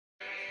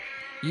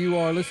You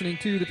are listening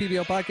to the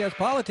PBL Podcast,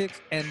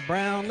 Politics and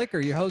Brown Liquor.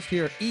 Your host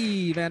here,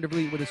 E.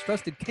 Vandervliet, with his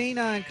trusted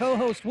canine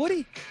co-host,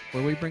 Woody,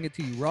 where we bring it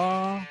to you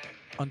raw,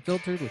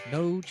 unfiltered, with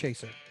no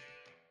chaser.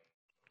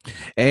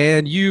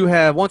 And you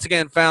have once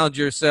again found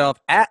yourself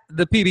at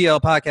the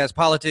PBL Podcast,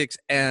 Politics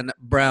and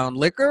Brown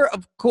Liquor.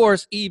 Of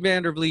course, E.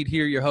 Vandervliet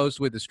here, your host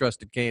with his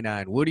trusted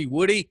canine, Woody.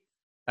 Woody,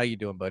 how you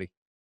doing, buddy?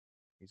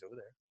 He's over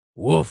there.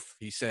 Woof,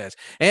 he says.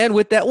 And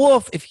with that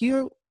woof, if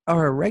you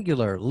are a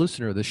regular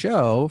listener of the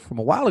show from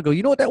a while ago,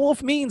 you know what that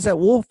wolf means. That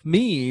wolf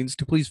means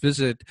to please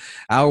visit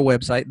our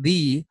website,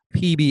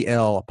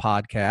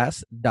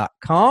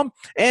 thepblpodcast.com,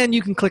 and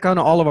you can click on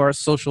all of our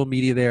social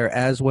media there,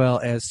 as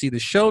well as see the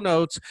show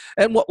notes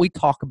and what we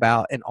talk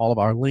about, and all of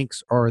our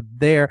links are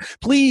there.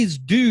 Please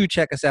do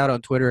check us out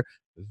on Twitter.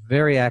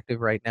 Very active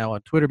right now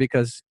on Twitter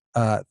because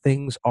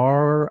things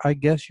are, I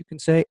guess you can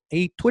say,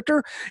 a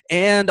Twitter,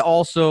 and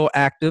also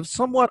active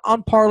somewhat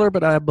on Parler,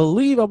 but I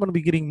believe I'm going to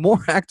be getting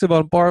more active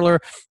on Parler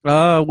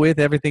with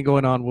everything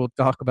going on. We'll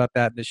talk about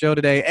that in the show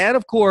today. And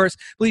of course,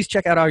 please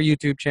check out our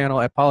YouTube channel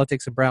at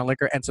Politics and Brown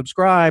Liquor and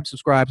subscribe.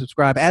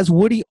 As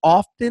Woody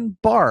often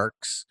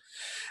barks,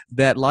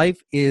 that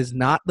life is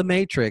not the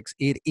Matrix.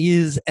 It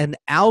is an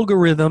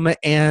algorithm,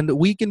 and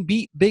we can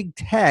beat big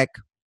tech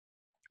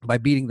by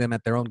beating them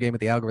at their own game at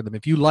the algorithm.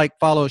 If you like,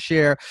 follow,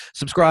 share,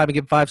 subscribe, and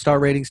give 5-star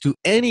ratings to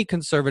any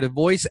conservative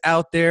voice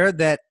out there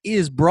that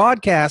is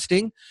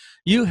broadcasting,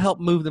 you help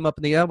move them up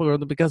in the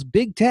algorithm, because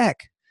big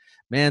tech,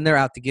 man, they're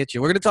out to get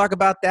you. We're going to talk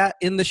about that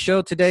in the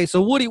show today.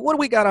 So, Woody, what do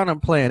we got on our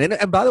plan?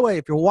 And by the way,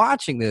 if you're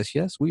watching this,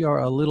 yes, we've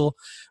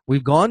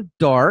gone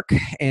dark,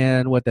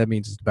 and what that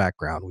means is the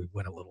background. We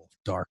went a little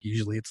dark.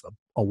 Usually it's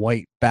a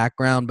white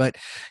background, but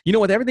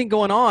with everything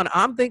going on,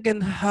 I'm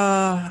thinking,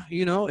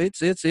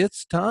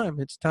 it's time.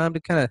 It's time to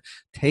kind of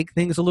take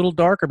things a little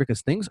darker,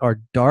 because things are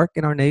dark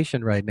in our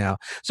nation right now.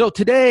 So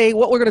today,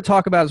 what we're going to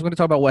talk about is we're going to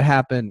talk about what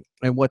happened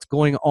and what's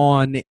going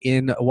on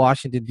in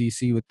Washington,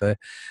 D.C. with the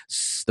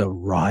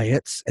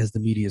riots, as the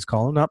media is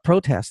calling them. Not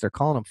protests. They're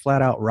calling them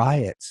flat out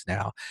riots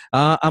now.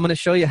 I'm going to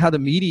show you how the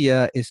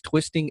media is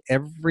twisting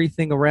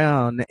everything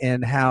around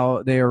and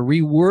how they are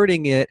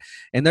rewording it,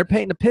 and they're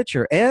painting a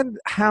picture, and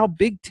how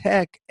big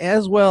tech,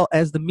 as well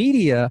as the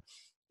media,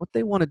 what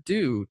they want to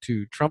do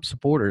to Trump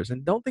supporters.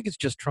 And don't think it's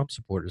just Trump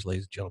supporters,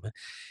 ladies and gentlemen.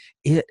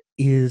 It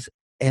is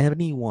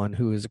anyone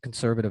who is a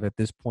conservative at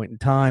this point in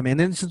time. And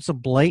then some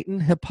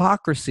blatant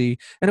hypocrisy.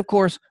 And of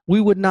course, we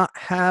would not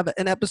have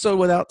an episode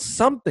without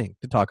something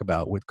to talk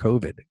about with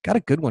COVID. Got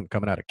a good one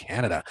coming out of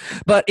Canada.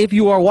 But if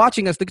you are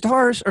watching us, the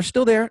guitars are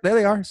still there. There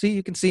they are. See,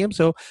 you can see them.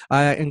 So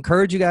I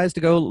encourage you guys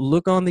to go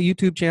look on the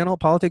YouTube channel,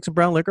 Politics and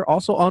Brown Liquor,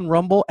 also on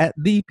Rumble at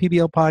the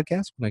PBL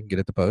Podcast, when I can get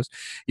it to post.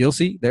 You'll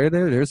see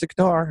there's the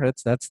guitar.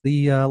 That's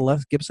the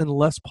Les Gibson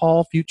Les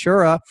Paul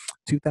Futura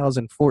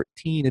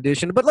 2014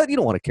 edition. But you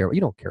don't want to care. You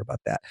don't care about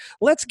that.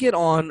 Let's get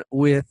on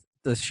with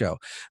the show.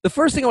 The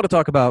first thing I want to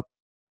talk about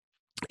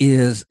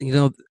is,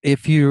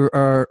 if you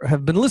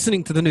have been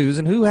listening to the news,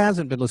 and who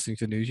hasn't been listening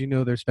to the news,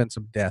 there's been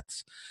some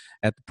deaths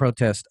at the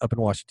protest up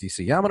in Washington,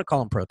 D.C. Yeah, I'm going to call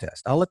them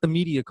protests. I'll let the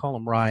media call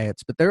them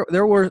riots, but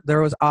there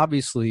was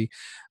obviously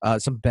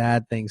some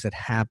bad things that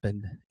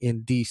happened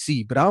in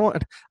D.C. But I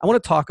want to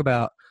talk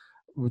about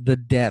the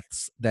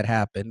deaths that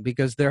happened,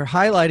 because they're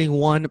highlighting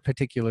one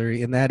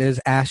particularly, and that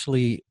is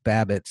Ashli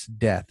Babbitt's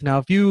death. Now,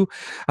 if you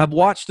have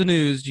watched the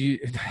news,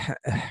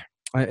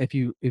 if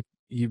you've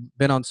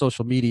been on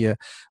social media,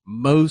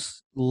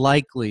 most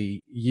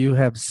likely you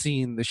have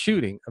seen the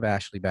shooting of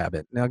Ashli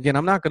Babbitt. Now, again,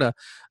 I'm not gonna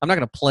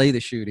play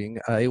the shooting.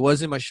 It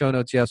was in my show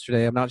notes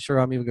yesterday. I'm not sure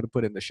I'm even gonna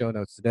put it in the show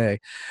notes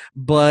today.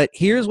 But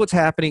here's what's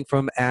happening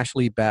from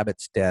Ashli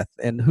Babbitt's death.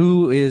 And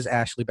who is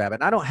Ashli Babbitt?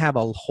 And I don't have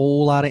a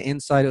whole lot of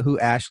insight of who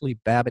Ashli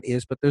Babbitt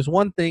is, but there's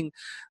one thing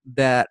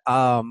that,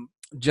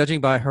 judging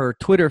by her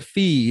Twitter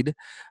feed,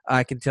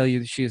 I can tell you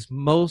that she is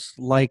most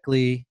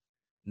likely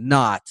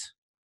not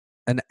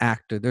an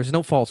actor. There's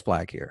no false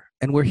flag here.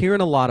 And we're hearing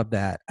a lot of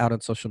that out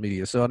on social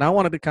media. So, and I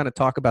wanted to kind of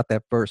talk about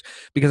that first,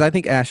 because I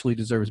think Ashli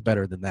deserves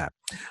better than that.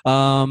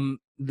 To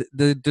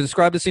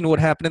describe the scene of what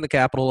happened in the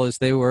Capitol is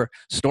they were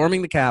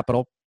storming the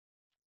Capitol.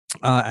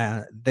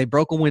 They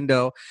broke a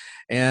window,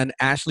 and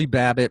Ashli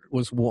Babbitt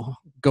was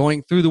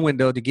going through the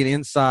window to get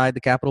inside the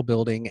Capitol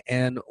building.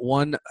 And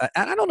and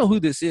I don't know who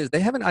this is.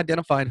 They haven't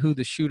identified who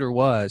the shooter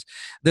was.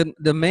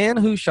 The man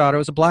who shot her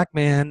was a black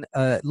man.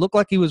 Looked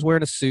like he was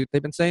wearing a suit.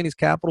 They've been saying he's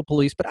Capitol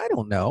Police, but I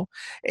don't know.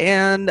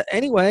 And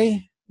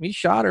anyway, he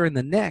shot her in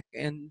the neck,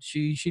 and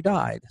she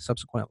died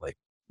subsequently.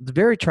 It's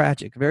very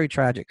tragic, very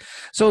tragic.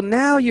 So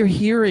now you're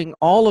hearing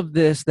all of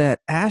this,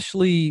 that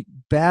Ashli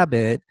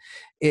Babbitt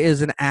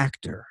is an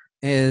actor.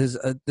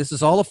 This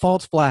is all a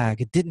false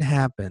flag. It didn't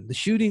happen. The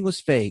shooting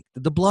was fake.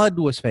 The blood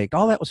was fake.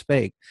 All that was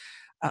fake.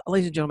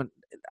 Ladies and gentlemen,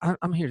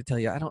 I'm here to tell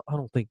you, I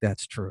don't think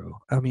that's true.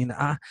 I mean,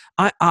 I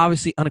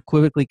obviously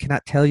unequivocally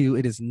cannot tell you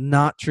it is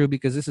not true,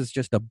 because this is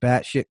just a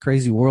batshit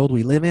crazy world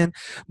we live in.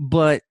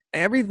 But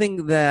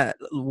everything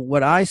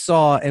what I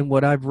saw and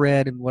what I've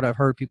read and what I've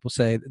heard people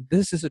say,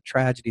 this is a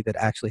tragedy that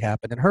actually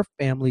happened, and her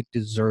family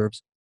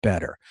deserves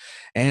better.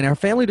 And our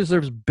family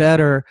deserves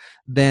better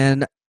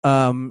than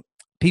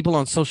people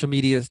on social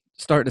media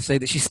starting to say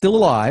that she's still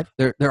alive.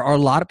 There are a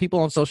lot of people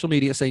on social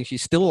media saying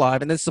she's still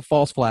alive, and this is a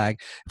false flag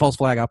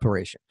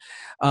operation.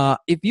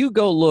 If you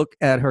go look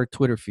at her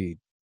Twitter feed,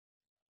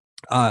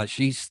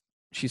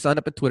 she signed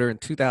up at Twitter in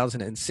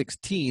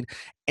 2016,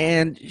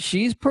 and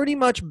she's pretty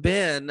much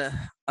been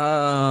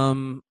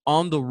on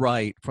the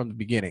right from the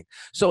beginning.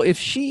 So if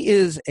she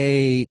is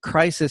a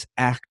crisis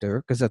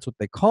actor, because that's what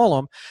they call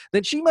them,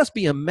 then she must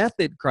be a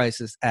method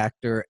crisis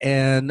actor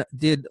and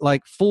did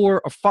like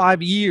 4 or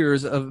 5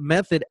 years of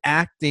method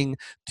acting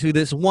to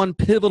this one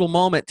pivotal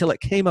moment till it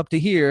came up to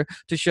here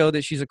to show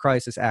that she's a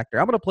crisis actor.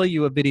 I'm going to play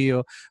you a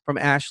video from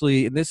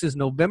Ashli, and this is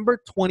November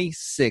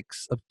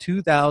 26th of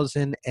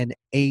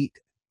 2008.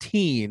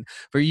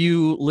 For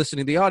you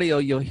listening to the audio,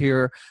 you'll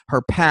hear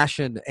her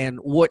passion and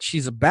what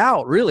she's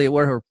about, really,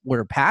 what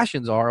her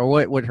passions are,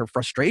 or what her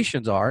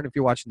frustrations are. And if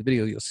you're watching the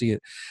video, you'll see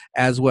it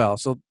as well.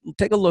 So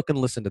take a look and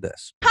listen to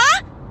this.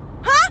 Huh?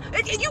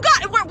 You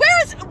got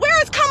where is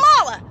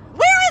Kamala?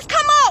 Where is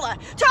Kamala?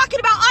 Talking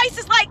about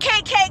ISIS like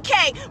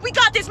KKK. We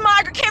got this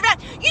migrant caravan.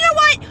 You know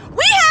what?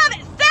 We have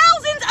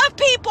thousands of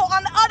people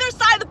on the other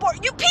side of the border.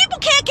 You people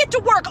can't get to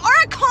work.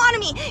 Our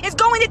economy is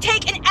going to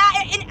take an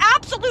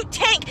absolute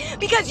tank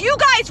because you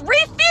guys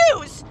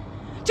refuse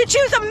to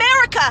choose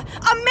America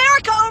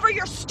over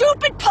your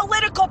stupid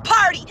political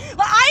party.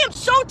 Well, I am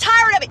so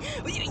tired of it.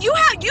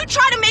 You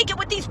try to make it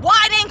with these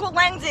wide-angle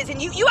lenses,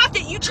 and you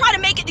try to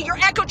make it that your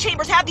echo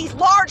chambers have these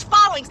large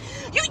followings.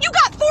 You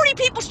got 40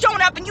 people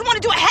showing up, and you want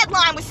to do a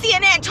headline with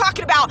CNN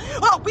talking about,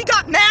 oh, we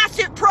got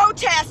massive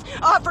protests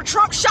for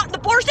Trump shutting the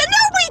borders. And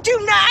no, we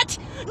do not.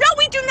 No,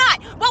 we do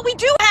not. What we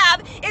do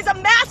have is a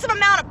massive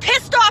amount of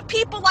pissed off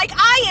people like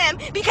I am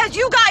because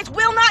you guys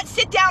will not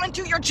sit down and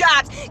do your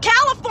jobs.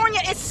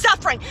 California is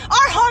suffering.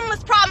 Our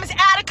homeless problem is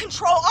out of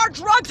control. Our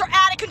drugs are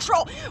out of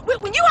control.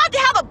 When you have to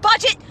have a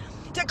budget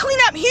to clean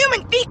up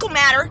human fecal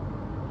matter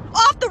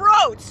off the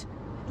roads,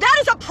 that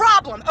is a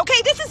problem,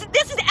 okay? This is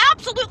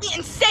absolutely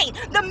insane.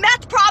 The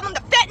meth problem,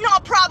 the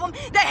fentanyl problem,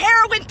 the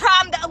heroin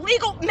problem, the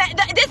illegal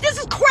this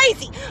is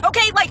crazy,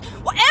 okay? Like,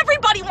 well,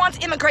 everybody wants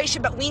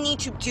immigration, but we need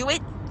to do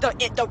it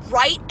the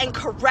right and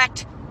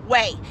correct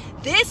way.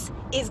 This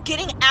is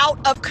getting out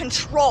of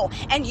control,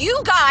 and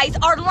you guys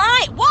are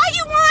lying. Why are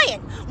you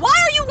lying? Why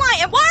are you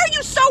lying? And why are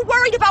you so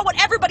worried about what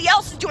everybody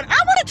else is doing? I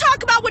want to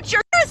talk about what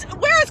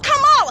where is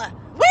Kamala?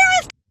 Where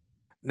is...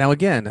 Now,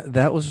 again,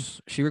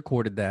 she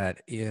recorded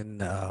that in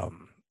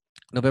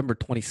November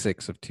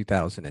 26th of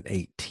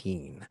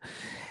 2018.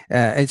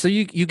 And so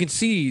you can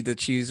see that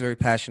she's very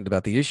passionate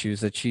about the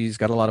issues, that she's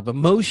got a lot of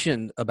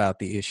emotion about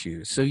the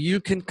issues. So you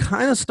can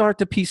kind of start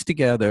to piece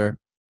together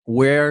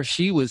where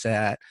she was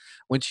at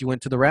when she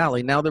went to the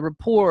rally. Now, the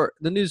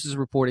news is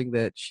reporting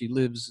that she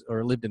lived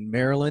in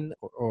Maryland,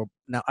 or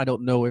now I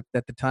don't know if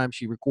at the time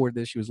she recorded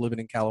this, she was living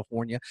in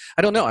California.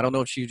 I don't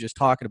know if she was just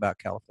talking about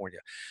California.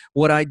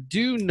 What I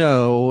do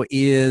know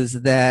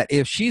is that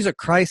if she's a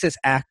crisis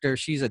actor,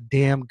 she's a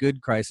damn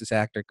good crisis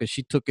actor because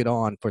she took it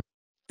on for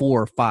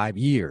 4 or 5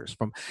 years.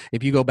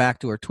 If you go back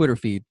to her Twitter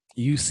feed,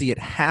 you see it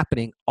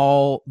happening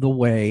all the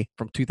way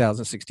from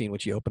 2016 when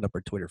she opened up her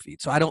Twitter feed.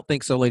 So I don't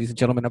think so, ladies and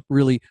gentlemen. I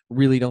really,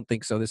 really don't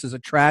think so. This is a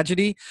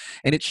tragedy,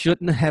 and it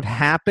shouldn't have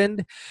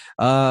happened.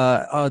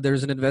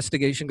 There's an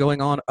investigation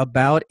going on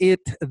about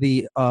it.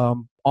 The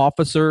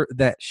officer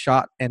that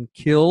shot and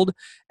killed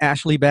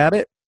Ashli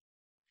Babbitt,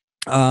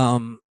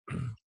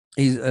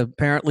 he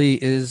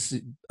apparently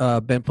is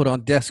been put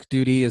on desk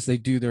duty as they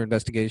do their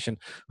investigation.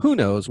 Who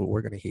knows what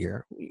we're going to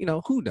hear?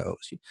 Who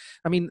knows?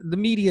 I mean, the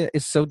media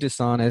is so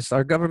dishonest.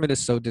 Our government is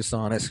so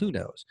dishonest. Who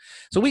knows?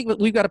 So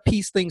we've got to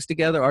piece things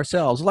together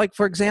ourselves. Like,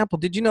 for example,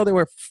 did you know there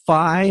were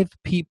 5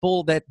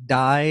 people that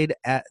died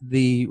at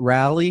the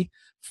rally?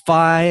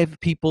 5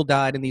 people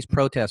died in these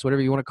protests,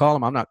 whatever you want to call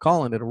them. I'm not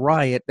calling it a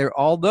riot.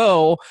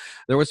 Although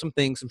there were some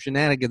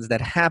shenanigans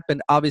that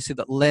happened, obviously,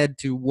 that led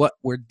to what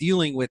we're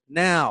dealing with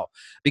now.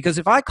 Because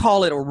if I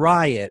call it a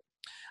riot,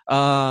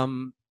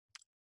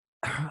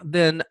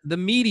 then the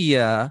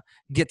media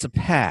gets a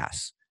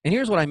pass. And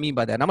here's what I mean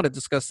by that. And I'm going to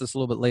discuss this a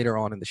little bit later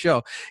on in the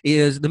show,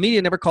 is the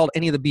media never called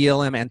any of the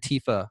BLM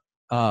Antifa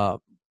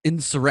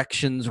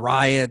insurrections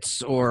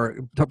riots or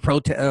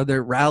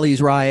their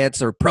rallies riots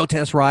or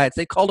protest riots.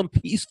 They called them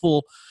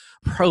peaceful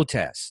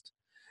protest.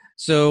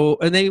 So,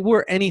 and they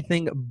were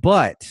anything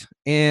but.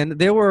 And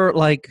there were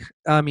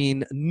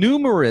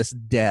numerous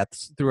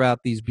deaths throughout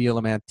these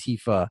BLM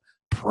Antifa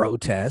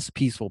protests,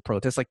 peaceful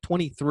protests, like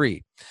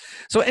 23.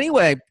 So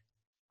anyway,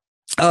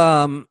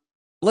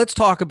 let's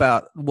talk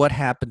about what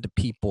happened to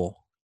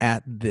people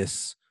at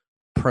this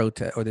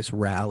protest or this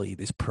rally,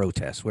 this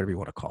protest, whatever you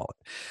want to call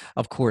it.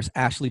 Of course,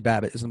 Ashli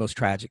Babbitt is the most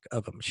tragic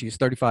of them. She's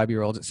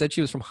 35-year-old. It said she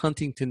was from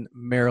Huntington,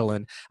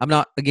 Maryland. I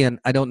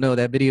don't know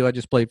that video I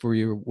just played for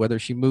you, whether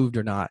she moved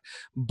or not,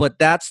 but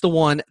that's the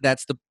one,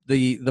 that's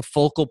the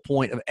focal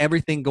point of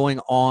everything going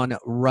on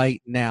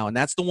right now. And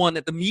that's the one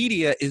that the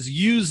media is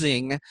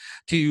using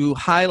to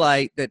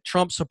highlight that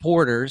Trump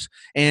supporters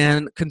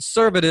and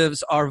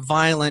conservatives are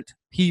violent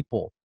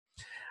people.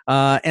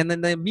 And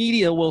then the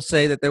media will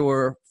say that there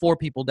were 4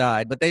 people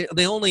died, but they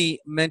only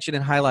mention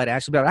and highlight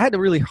Ashli Babbitt. I had to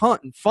really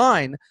hunt and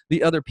find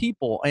the other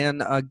people.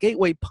 And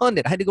Gateway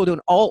Pundit, I had to go to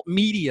an alt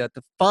media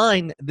to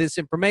find this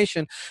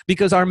information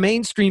because our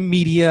mainstream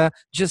media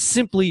just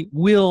simply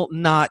will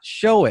not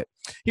show it.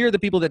 Here are the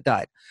people that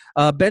died.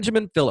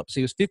 Benjamin Phillips,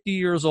 he was 50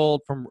 years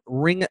old from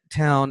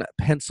Ringtown,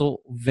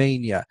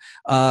 Pennsylvania.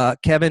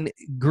 Kevin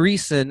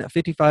Greason,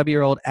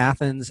 55-year-old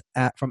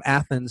from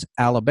Athens,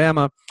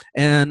 Alabama.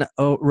 And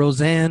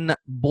Roseanne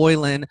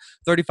Boylan,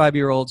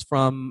 35-year-olds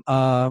from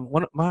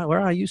where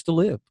I used to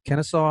live,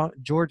 Kennesaw,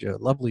 Georgia.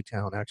 Lovely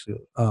town,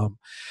 actually.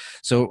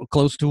 So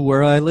close to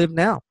where I live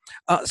now.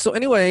 So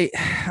anyway,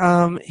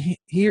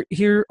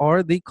 here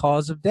are the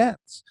cause of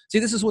deaths. See,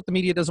 this is what the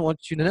media doesn't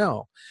want you to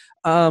know.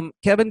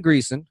 Kevin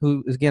Greason,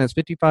 who again is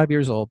 55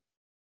 years old,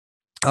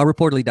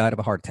 reportedly died of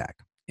a heart attack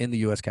in the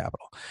U.S.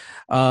 Capitol.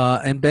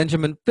 And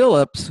Benjamin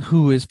Phillips,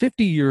 who is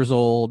 50 years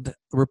old,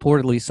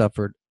 reportedly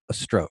suffered a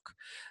stroke.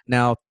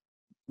 Now,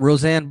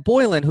 Roseanne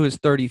Boylan, who is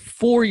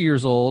 34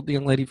 years old, the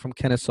young lady from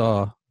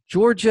Kennesaw,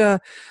 Georgia,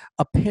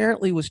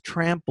 apparently was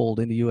trampled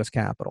in the U.S.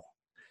 Capitol.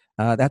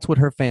 That's what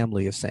her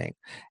family is saying.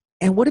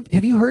 And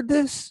have you heard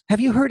this? Have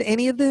you heard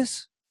any of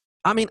this?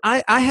 I mean,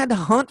 I had to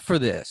hunt for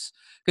this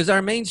because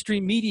our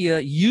mainstream media,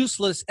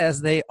 useless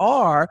as they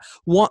are,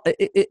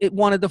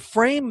 wanted to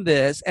frame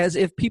this as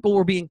if people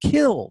were being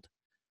killed.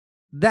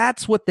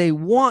 That's what they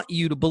want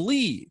you to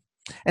believe.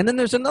 And then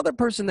there's another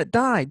person that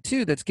died,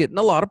 too, that's getting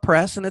a lot of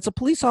press, and it's a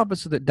police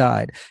officer that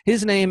died.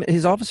 His name,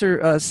 his officer,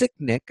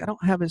 Sicknick. I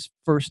don't have his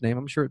first name.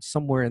 I'm sure it's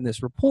somewhere in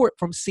this report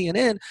from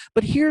CNN,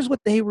 but here's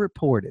what they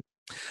reported.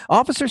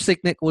 Officer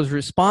Sicknick was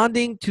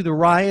responding to the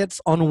riots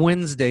on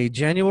Wednesday,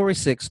 January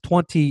 6,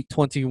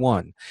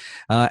 2021,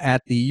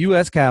 at the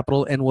U.S.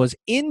 Capitol and was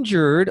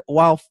injured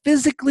while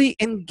physically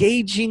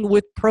engaging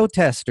with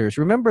protesters.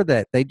 Remember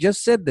that. They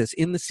just said this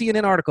in the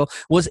CNN article,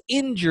 was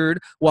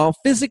injured while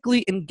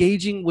physically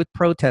engaging with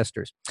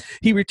protesters.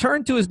 He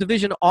returned to his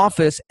division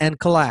office and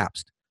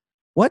collapsed.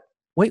 What?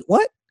 Wait,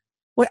 what?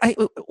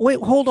 Wait,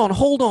 hold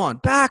on.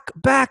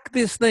 Back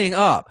this thing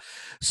up.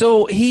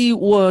 So he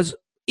was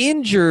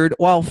injured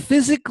while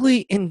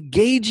physically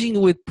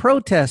engaging with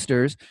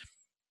protesters,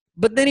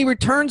 but then he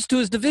returns to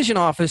his division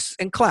office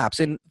and collapses.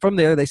 And from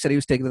there, they said he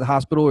was taken to the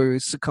hospital where he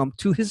succumbed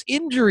to his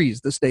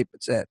injuries, the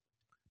statement said.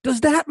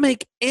 Does that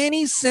make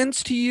any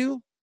sense to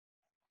you?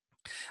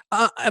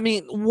 I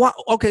mean, what?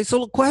 Okay,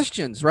 so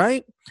questions,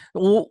 right?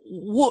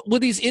 Were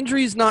these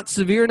injuries not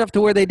severe enough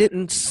to where they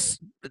didn't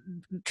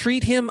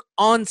treat him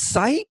on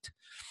site?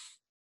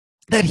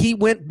 That he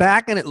went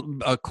back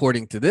and,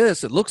 according to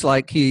this, it looks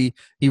like he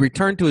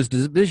returned to his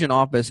division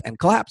office and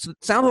collapsed.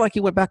 It sounded like he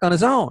went back on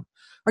his own.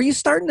 Are you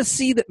starting to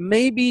see that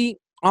maybe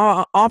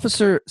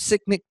Officer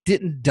Sicknick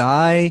didn't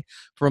die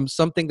from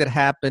something that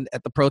happened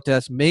at the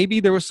protest? Maybe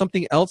there was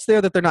something else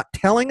there that they're not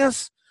telling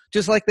us,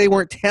 just like they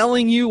weren't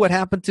telling you what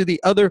happened to the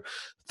other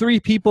 3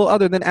 people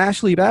other than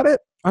Ashli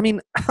Babbitt? I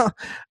mean,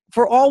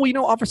 for all we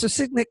know, Officer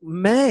Sicknick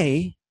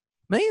may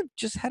have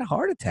just had a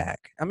heart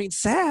attack. I mean,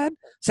 sad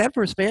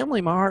for his family.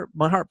 My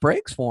heart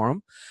breaks for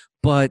him.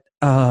 But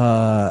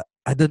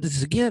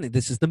this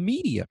is the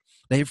media.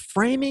 They're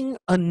framing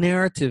a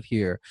narrative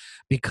here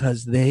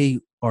because they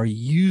are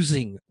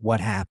using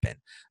what happened.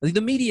 The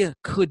media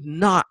could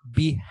not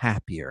be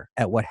happier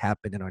at what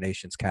happened in our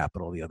nation's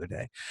capital the other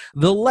day.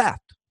 The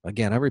left,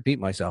 again, I repeat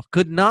myself,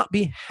 could not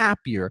be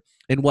happier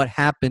in what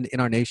happened in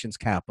our nation's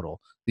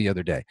capital the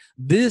other day.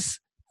 This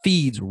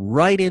feeds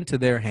right into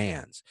their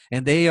hands,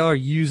 and they are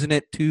using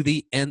it to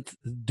the nth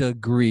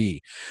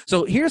degree.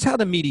 So here's how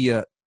the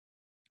media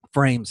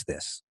frames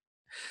this.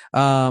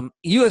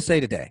 USA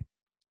Today.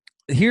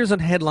 Here's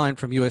a headline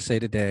from USA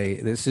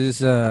Today. This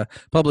is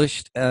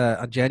published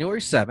on January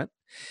 7th.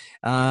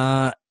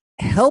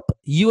 Help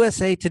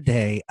USA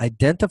Today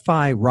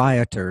identify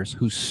rioters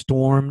who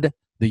stormed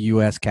the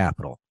U.S.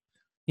 Capitol.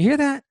 You hear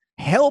that?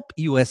 Help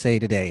USA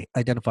Today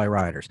identify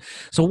rioters.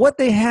 So what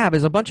they have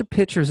is a bunch of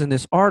pictures in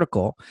this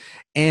article,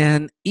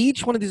 and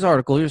each one of these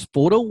articles, here's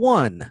photo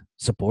 1,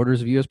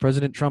 supporters of U.S.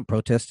 President Trump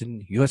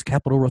protesting U.S.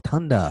 Capitol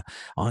Rotunda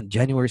on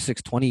January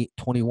 6,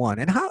 2021.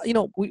 And how,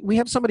 we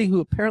have somebody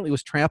who apparently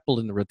was trampled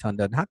in the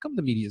Rotunda, and how come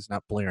the media is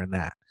not blaring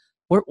that?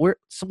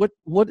 So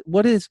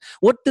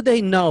what do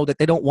they know that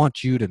they don't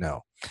want you to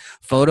know?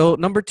 Photo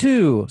number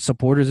 2,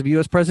 supporters of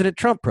U.S. President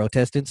Trump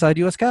protest inside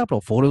U.S.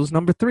 Capitol. Photos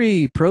number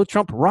 3,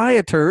 pro-Trump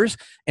rioters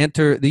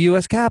enter the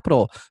U.S.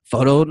 Capitol.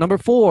 Photo number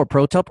 4,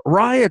 pro-Trump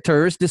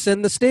rioters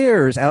descend the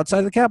stairs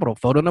outside the Capitol.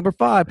 Photo number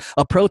 5,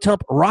 a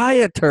pro-Trump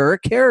rioter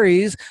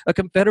carries a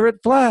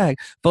Confederate flag.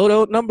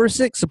 Photo number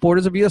 6,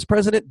 supporters of U.S.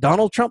 President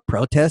Donald Trump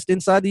protest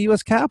inside the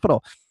U.S.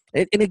 Capitol.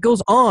 And it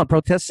goes on.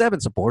 Protest 7,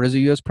 supporters of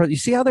U.S. President. You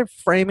see how they're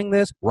framing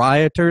this?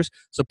 Rioters,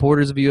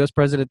 supporters of U.S.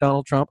 President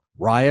Donald Trump.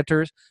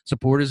 Rioters,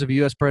 supporters of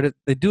U.S. President.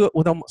 They do it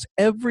with almost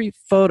every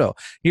photo.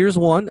 Here's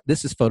one.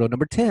 This is photo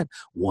number 10.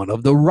 One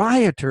of the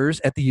rioters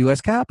at the U.S.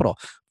 Capitol.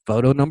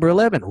 Photo number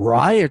 11,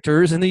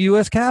 rioters in the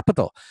U.S.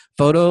 Capitol.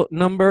 Photo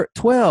number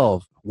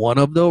 12, one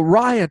of the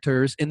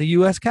rioters in the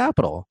U.S.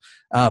 Capitol.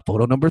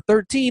 Photo number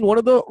 13, one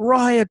of the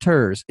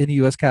rioters in the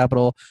U.S.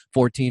 Capitol.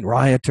 14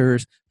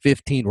 rioters,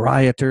 15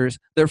 rioters.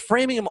 They're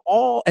framing them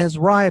all as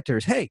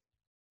rioters. Hey,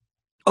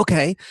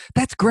 okay,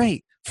 that's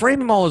great. Frame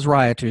them all as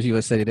rioters,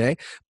 USA Today.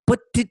 But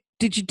did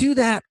you do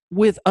that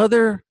with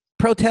other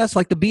protests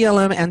like the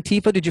BLM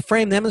Antifa? Did you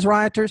frame them as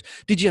rioters?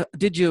 Did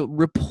you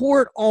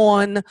report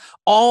on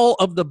all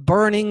of the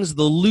burnings,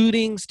 the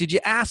lootings? Did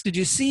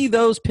you see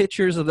those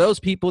pictures of those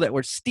people that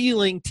were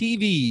stealing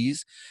TVs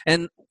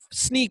and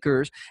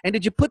sneakers, and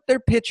did you put their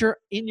picture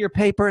in your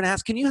paper and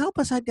ask, can you help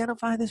us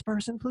identify this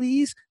person,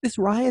 please? This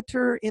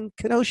rioter in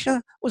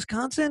Kenosha,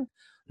 Wisconsin?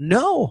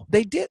 No,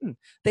 they didn't.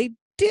 They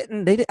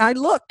didn't. I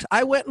looked.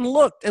 I went and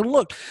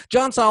looked.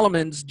 John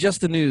Solomon's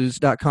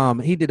justthenews.com.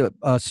 He did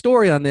a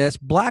story on this.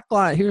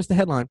 Here's the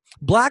headline.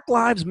 Black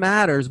Lives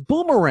Matters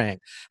boomerang.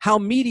 How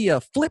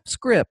media flip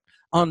script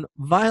on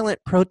violent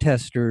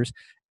protesters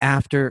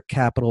after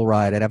Capitol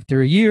riot.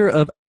 After a year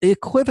of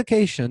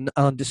equivocation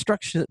on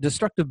destructive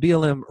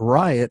BLM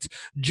riots,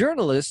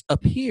 journalists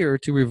appear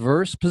to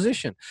reverse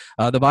position.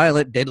 The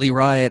violent, deadly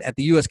riot at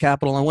the U.S.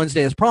 Capitol on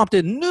Wednesday has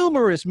prompted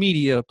numerous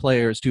media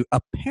players to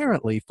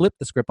apparently flip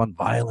the script on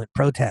violent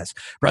protests,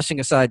 brushing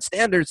aside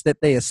standards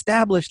that they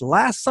established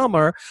last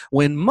summer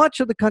when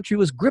much of the country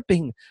was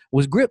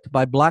gripped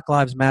by Black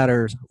Lives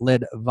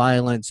Matter-led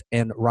violence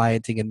and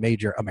rioting in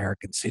major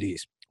American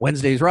cities.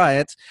 Wednesday's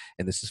riots,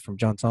 and this is from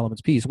John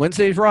Solomon's piece,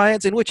 Wednesday's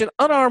riots in which an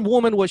unarmed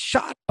woman was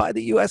shot by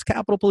the U.S.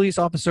 Capitol Police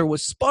officer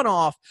was spun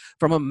off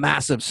from a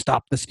massive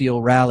Stop the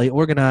Steal rally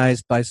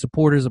organized by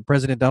supporters of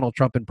President Donald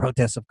Trump in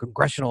protest of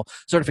congressional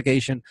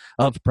certification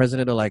of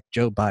President-elect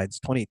Joe Biden's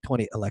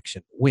 2020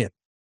 election win.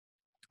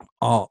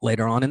 All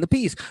later on in the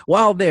piece,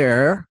 while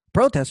there,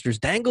 protesters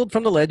dangled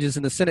from the ledges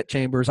in the Senate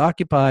chambers,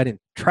 occupied and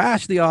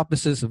trashed the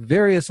offices of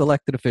various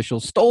elected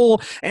officials,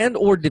 stole and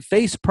or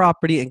defaced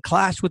property, and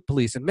clashed with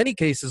police. In many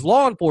cases,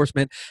 law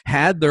enforcement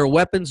had their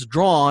weapons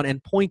drawn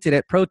and pointed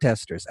at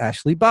protesters.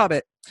 Ashli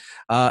Babbitt,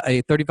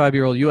 a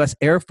 35-year-old U.S.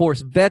 Air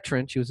Force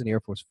veteran, she was in the Air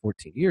Force for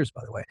 14 years,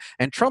 by the way,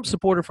 and Trump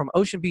supporter from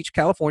Ocean Beach,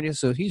 California,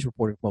 so he's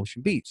reporting from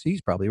Ocean Beach, so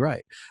he's probably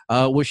right,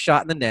 was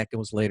shot in the neck and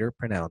was later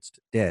pronounced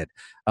dead.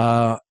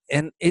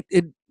 And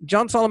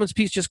John Solomon's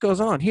piece just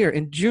goes on. Here,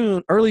 in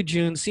early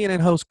June, CNN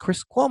host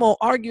Chris Cuomo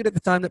argued at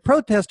the time that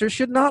protesters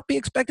should not be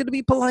expected to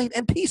be polite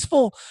and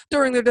peaceful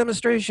during their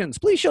demonstrations.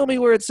 Please show me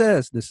where it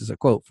says, this is a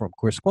quote from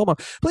Chris Cuomo,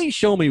 please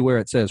show me where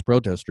it says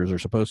protesters are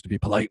supposed to be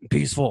polite and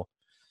peaceful.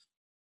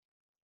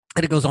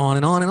 And it goes on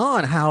and on and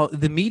on, how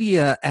the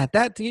media at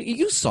that,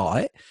 you saw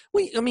it.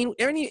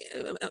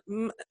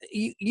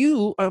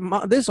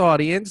 This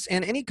audience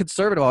and any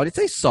conservative audience,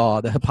 they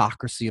saw the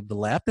hypocrisy of the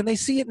left, and they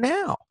see it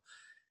now.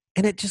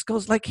 And it just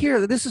goes like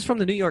here. This is from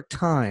the New York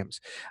Times.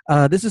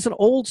 This is an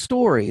old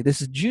story.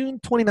 This is June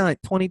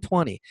 29th,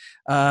 2020.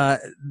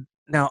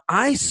 Now,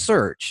 I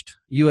searched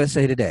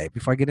USA Today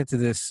before I get into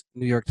this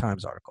New York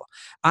Times article.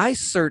 I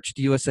searched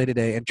USA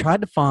Today and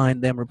tried to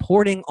find them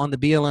reporting on the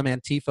BLM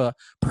Antifa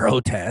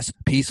protest,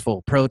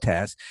 peaceful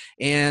protest,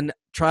 and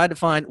tried to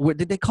find,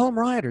 did they call them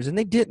rioters? And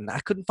they didn't. I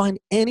couldn't find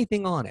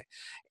anything on it.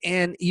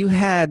 And you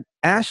had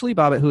Ashli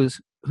Babbitt, who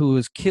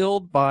was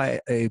killed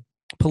by a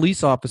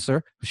police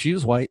officer. She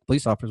was white.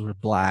 Police officers were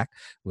black.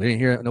 We didn't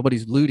hear,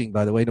 nobody's looting,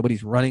 by the way.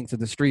 Nobody's running to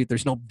the street.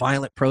 There's no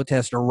violent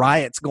protest or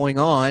riots going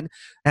on. It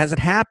hasn't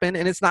happened,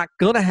 and it's not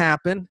going to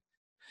happen.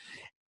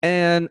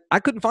 And I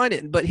couldn't find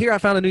it. But here I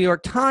found a New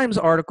York Times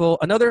article,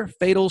 another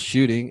fatal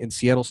shooting in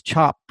Seattle's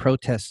CHOP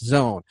protest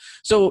zone.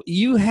 So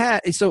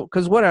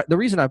the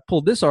reason I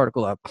pulled this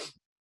article up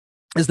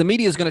is the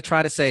media is going to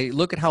try to say,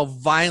 look at how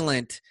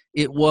violent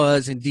it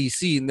was in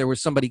D.C. and there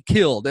was somebody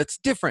killed. That's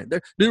different.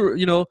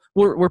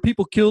 Were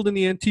people killed in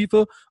the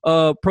Antifa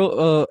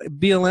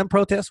BLM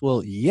protests?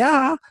 Well,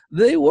 yeah,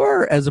 they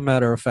were, as a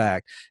matter of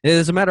fact.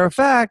 As a matter of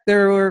fact,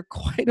 there were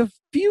quite a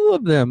few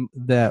of them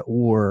that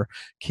were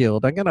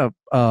killed. I'm going to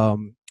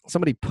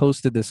somebody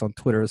posted this on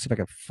Twitter. Let's see if I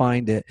can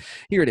find it.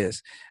 Here it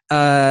is.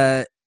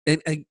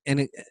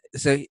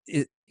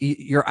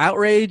 Your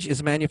outrage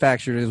is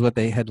manufactured is what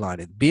they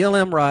headlined.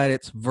 BLM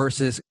riots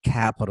versus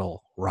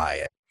Capitol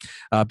riot.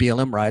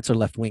 BLM riots are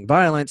left-wing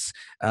violence.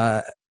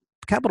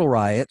 Capitol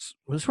riots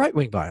was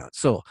right-wing violence.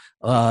 So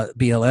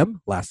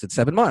BLM lasted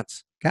 7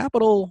 months.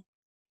 Capitol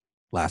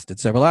lasted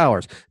several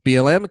hours.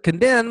 BLM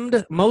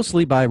condemned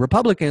mostly by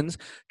Republicans.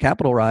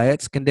 Capitol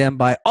riots condemned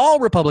by all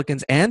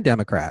Republicans and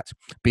Democrats.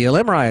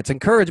 BLM riots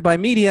encouraged by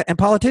media and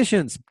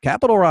politicians.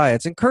 Capitol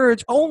riots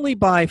encouraged only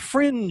by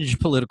fringe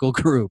political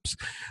groups.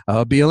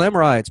 BLM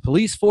riots,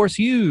 police force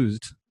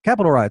used.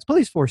 Capitol riots,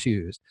 police force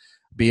used.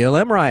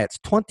 BLM riots,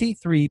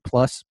 23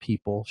 plus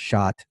people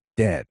shot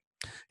dead.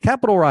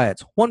 Capitol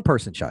riots, 1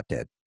 person shot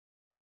dead.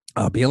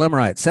 BLM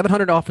riots,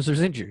 700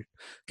 officers injured.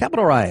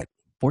 Capitol riot,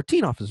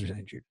 14 officers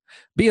injured.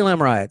 BLM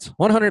riots,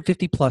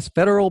 150 plus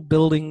federal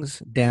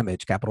buildings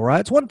damaged. Capitol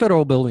riots, 1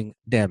 federal building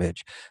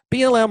damaged.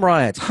 BLM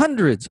riots,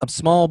 hundreds of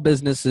small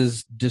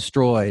businesses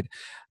destroyed.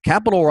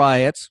 Capitol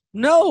riots,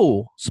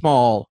 no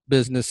small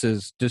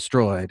businesses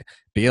destroyed.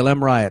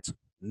 BLM riots,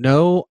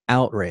 No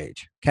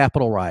outrage.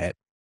 Capitol riot.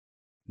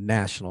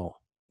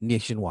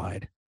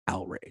 Nationwide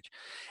outrage.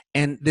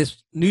 And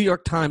this New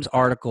York Times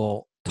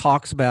article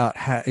talks about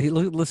how,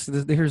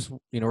 listen, here's,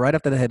 right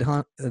after the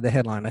headline. The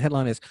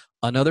headline is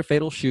another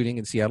fatal shooting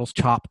in Seattle's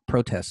CHOP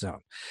protest zone.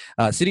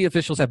 City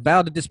officials have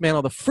vowed to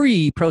dismantle the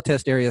free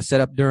protest area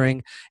set up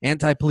during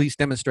anti-police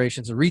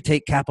demonstrations and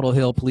retake Capitol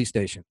Hill Police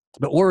Station.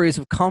 But worries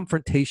of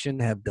confrontation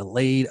have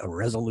delayed a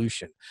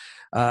resolution.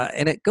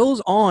 And it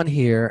goes on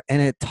here,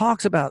 and it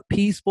talks about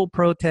peaceful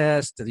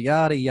protest,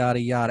 yada, yada,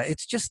 yada.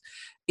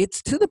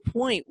 It's to the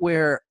point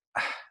where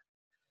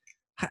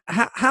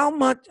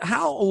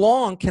how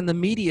long can the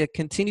media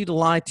continue to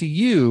lie to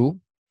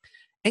you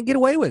and get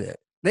away with it?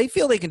 They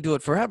feel they can do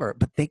it forever,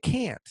 but they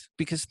can't,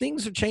 because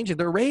things are changing.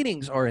 Their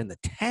ratings are in the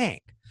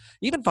tank.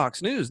 Even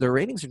Fox News, their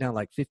ratings are down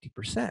like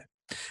 50%.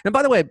 And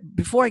by the way,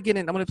 before I get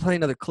in, I'm going to play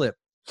another clip.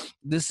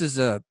 This is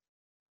the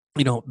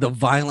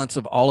violence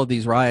of all of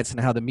these riots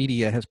and how the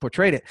media has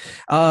portrayed it.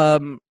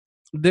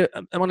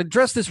 I want to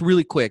address this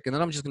really quick, and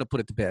then I'm just going to put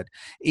it to bed.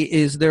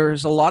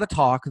 There's a lot of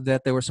talk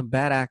that there were some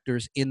bad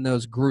actors in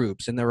those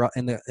groups, and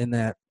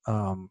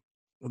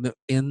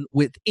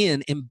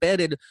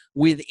embedded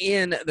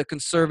within the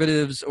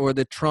conservatives or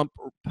the Trump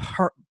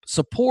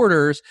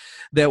supporters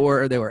that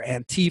were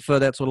Antifa.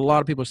 That's what a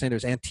lot of people are saying.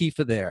 There's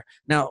Antifa there.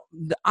 Now,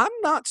 I'm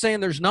not saying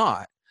there's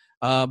not.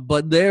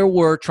 But there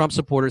were Trump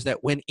supporters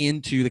that went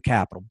into the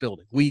Capitol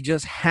building. We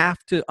just have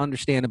to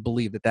understand and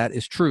believe that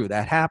is true.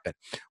 That happened.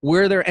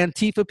 Were there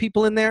Antifa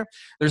people in there?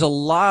 There's a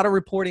lot of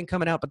reporting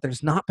coming out, but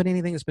there's not been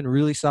anything that's been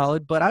really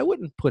solid. But I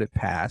wouldn't put it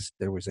past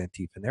there was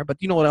Antifa in there. But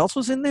you know what else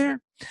was in there?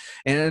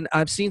 And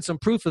I've seen some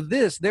proof of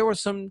this. There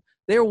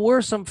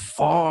were some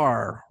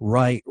far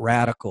right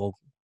radical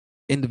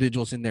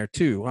individuals in there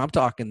too. I'm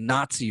talking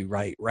Nazi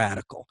right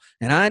radical.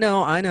 And I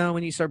know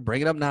when you start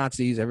bringing up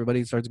Nazis,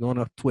 everybody starts going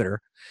off Twitter.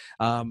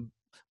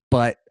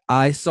 But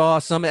I saw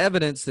some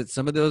evidence that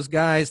some of those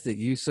guys that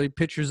you see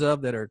pictures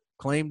of that are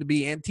claimed to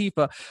be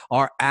Antifa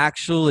are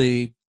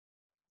actually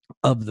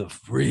of the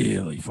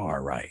really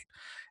far right.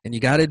 And you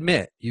got to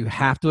admit, you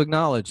have to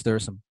acknowledge there are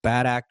some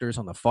bad actors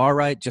on the far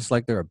right, just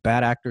like there are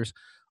bad actors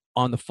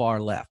on the far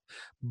left.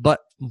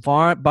 But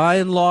by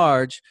and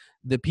large,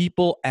 the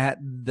people at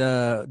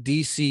the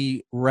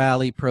D.C.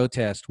 rally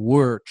protest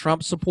were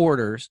Trump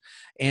supporters,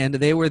 and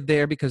they were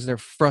there because they're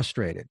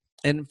frustrated.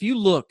 And if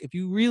you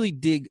really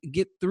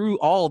get through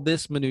all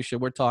this minutia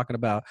we're talking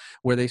about,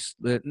 where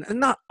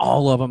not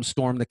all of them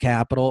stormed the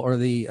Capitol or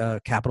the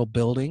Capitol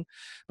building,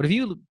 but if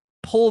you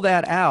pull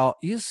that out,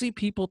 you see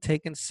people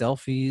taking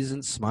selfies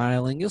and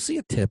smiling. You'll see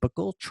a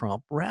typical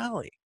Trump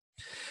rally.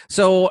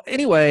 So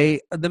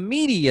anyway, the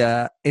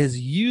media is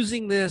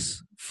using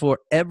this for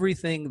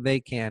everything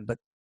they can, but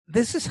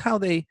this is how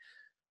they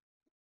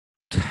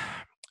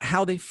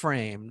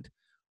framed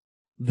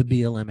the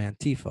BLM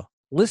Antifa.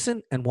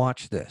 Listen and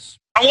watch this.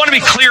 I want to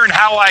be clear in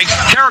how I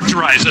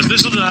characterize this.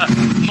 This is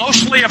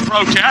mostly a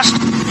protest.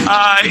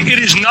 It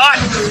is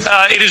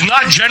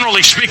not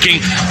generally speaking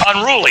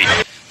unruly.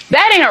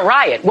 That ain't a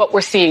riot, what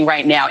we're seeing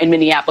right now in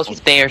Minneapolis.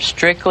 They are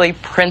strictly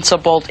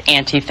principled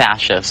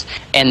anti-fascists,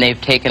 and they've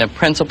taken a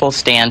principled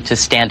stand to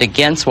stand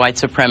against white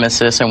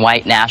supremacists and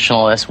white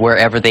nationalists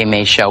wherever they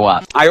may show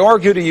up. I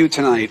argue to you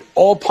tonight,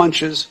 all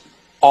punches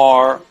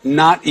are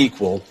not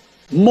equal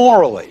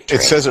morally.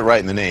 It says it right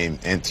in the name,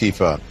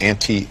 Antifa,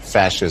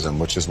 anti-fascism,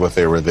 which is what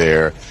they were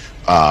there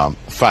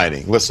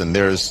fighting. Listen,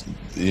 there's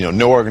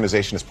no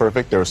organization is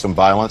perfect. There was some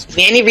violence.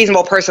 Any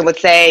reasonable person would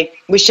say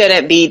we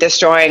shouldn't be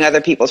destroying other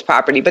people's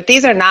property, but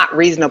these are not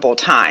reasonable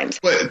times.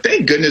 But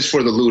thank goodness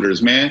for the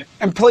looters, man.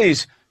 And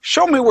please,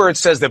 show me where it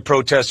says that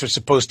protests are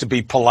supposed to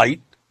be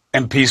polite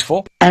and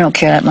peaceful. I don't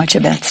care that much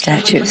about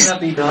statues. Shouldn't that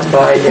be done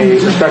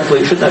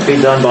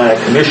by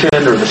a commission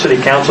or the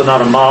city council, not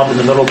a mob in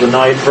the middle of the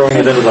night throwing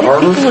it into the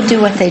harbor? People will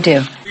do what they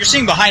do. You're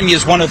seeing behind me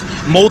is one of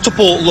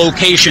multiple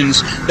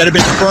locations that have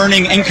been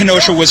burning in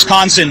Kenosha,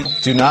 Wisconsin.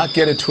 Do not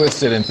get it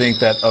twisted and think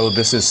that,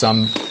 this is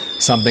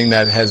something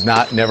that has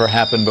never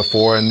happened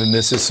before, and then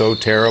this is so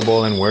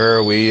terrible, and where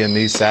are we, and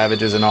these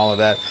savages and all of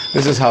that.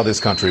 This is how this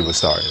country was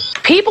started.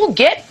 People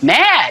get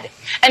mad,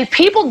 and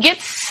people get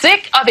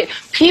sick of it.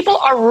 People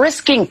are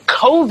risking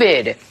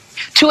COVID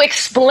to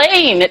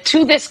explain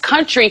to this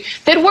country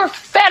that we're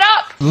fed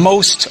up.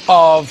 Most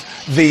of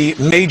the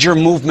major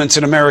movements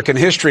in American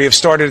history have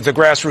started at the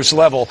grassroots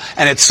level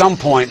and at some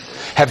point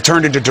have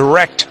turned into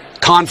direct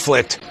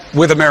conflict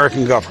with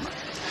American government.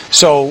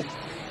 So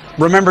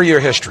remember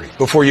your history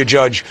before you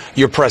judge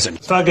your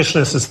present.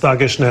 Thuggishness is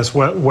thuggishness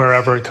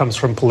wherever it comes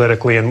from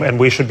politically, and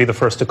we should be the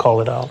first to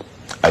call it out.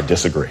 I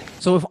disagree.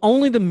 So if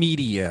only the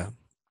media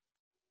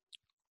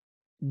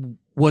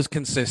was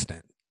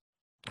consistent,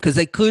 because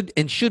they could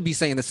and should be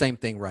saying the same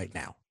thing right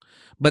now,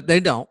 but they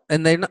don't,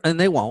 and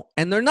they won't,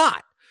 and they're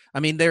not. I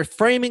mean, they're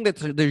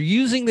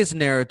using this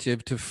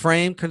narrative to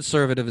frame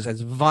conservatives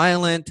as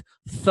violent,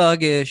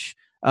 thuggish,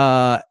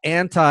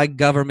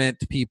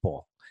 anti-government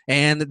people,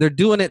 and they're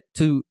doing it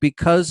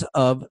because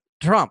of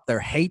Trump, their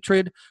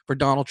hatred for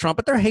Donald Trump,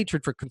 but their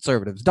hatred for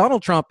conservatives.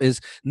 Donald Trump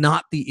is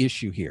not the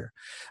issue here.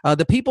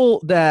 The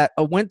people that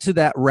went to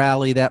that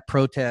rally, that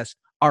protest,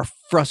 are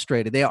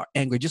frustrated. They are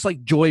angry. Just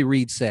like Joy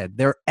Reid said,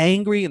 they're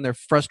angry and they're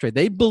frustrated.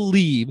 They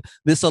believe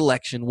this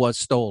election was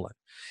stolen.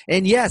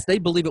 And yes, they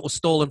believe it was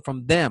stolen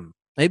from them.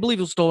 They believe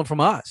it was stolen from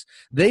us.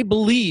 They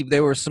believe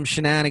there were some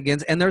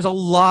shenanigans, and there's a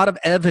lot of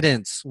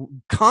evidence.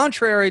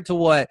 Contrary to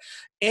what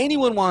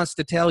anyone wants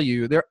to tell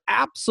you, there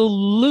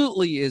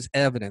absolutely is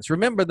evidence.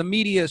 Remember, the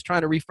media is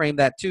trying to reframe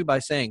that too by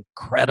saying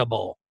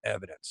credible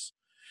evidence.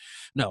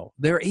 No,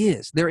 there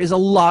is. There is a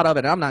lot of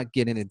it. I'm not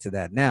getting into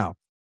that now.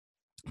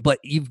 But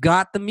you've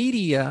got the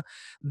media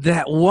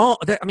that won't,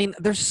 I mean,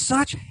 they're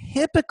such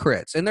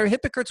hypocrites, and they're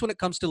hypocrites when it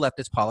comes to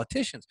leftist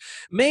politicians.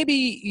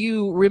 Maybe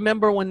you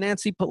remember when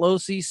Nancy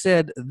Pelosi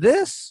said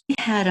this. We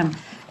had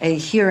a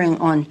hearing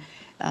on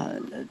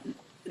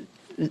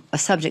a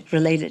subject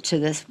related to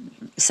this,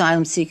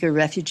 asylum seeker,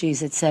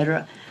 refugees,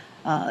 etc.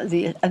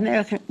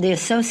 The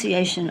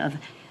Association of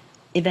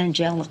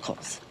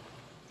Evangelicals.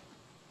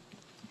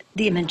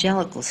 The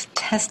evangelicals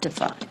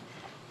testified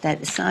that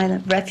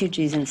asylum,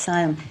 refugees and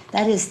asylum,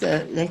 that is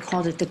they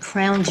called it the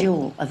crown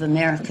jewel of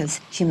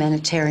America's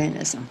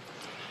humanitarianism.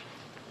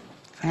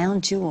 Crown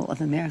jewel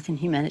of American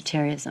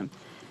humanitarianism.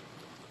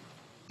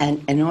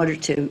 And in order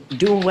to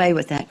do away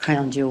with that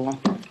crown jewel,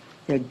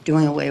 they're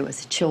doing away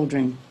with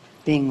children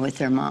being with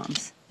their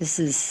moms. This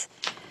is,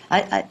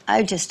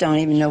 I just don't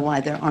even know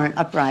why there aren't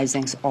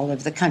uprisings all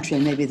over the country,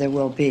 and maybe there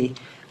will be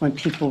when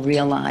people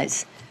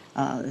realize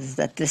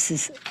that this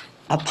is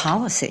a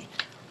policy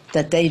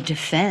that they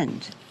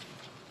defend.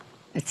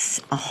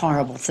 It's a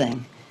horrible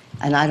thing,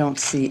 and I don't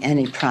see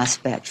any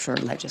prospect for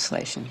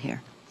legislation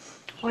here.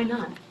 Why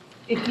not?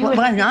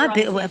 Why not?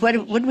 What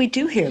do we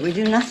do here? We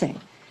do nothing.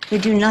 We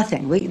do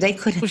nothing. They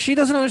could. Well, she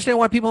doesn't understand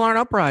why people aren't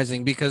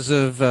uprising because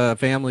of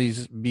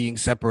families being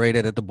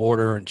separated at the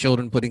border and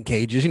children put in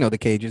cages. You know, the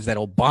cages that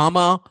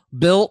Obama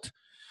built,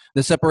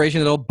 the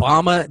separation that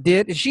Obama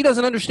did. She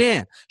doesn't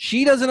understand.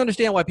 She doesn't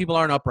understand why people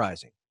aren't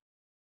uprising,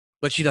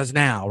 but she does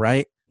now,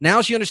 right?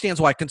 Now she understands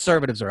why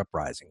conservatives are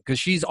uprising, because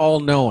she's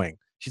all-knowing.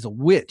 She's a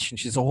witch, and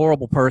she's a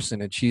horrible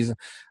person, and she's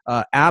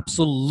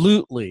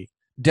absolutely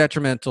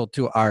detrimental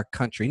to our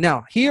country.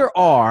 Now, here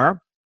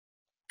are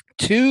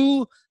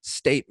two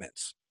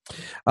statements.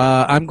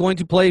 I'm going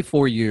to play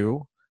for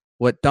you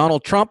what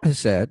Donald Trump has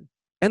said,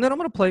 and then I'm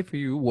going to play for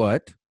you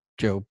what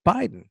Joe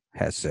Biden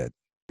has said.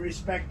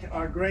 Respect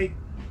our great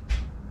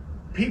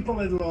people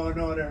in law and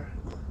order.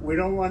 We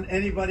don't want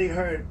anybody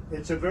hurt.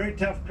 It's a very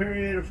tough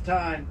period of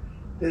time.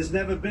 There's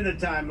never been a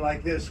time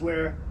like this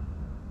where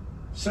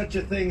such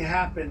a thing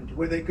happened,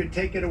 where they could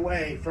take it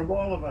away from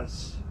all of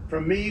us,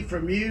 from me,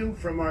 from you,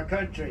 from our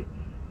country.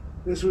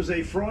 This was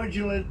a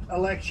fraudulent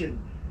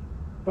election,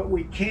 but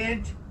we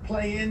can't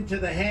play into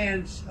the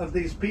hands of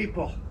these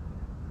people.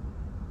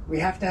 We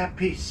have to have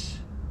peace.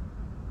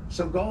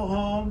 So go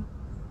home.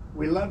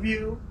 We love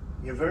you.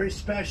 You're very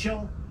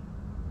special.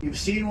 You've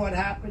seen what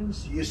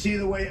happens. You see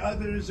the way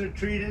others are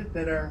treated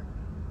that are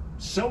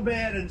so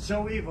bad and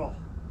so evil.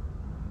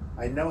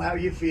 I know how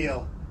you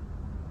feel,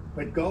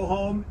 but go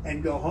home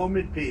and go home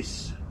in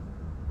peace.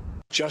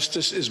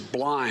 Justice is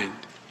blind.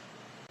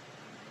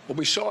 What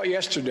we saw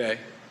yesterday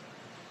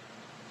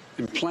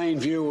in plain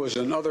view was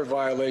another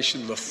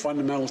violation of the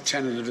fundamental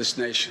tenet of this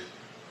nation.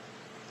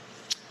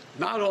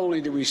 Not only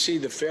do we see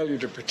the failure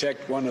to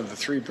protect one of the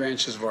three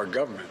branches of our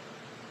government,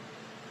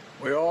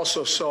 we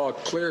also saw a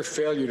clear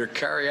failure to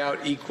carry out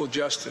equal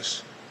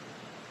justice.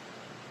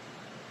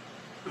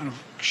 I don't know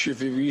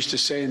if you used to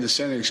say in the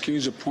Senate,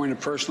 excuse a point of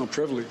personal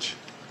privilege.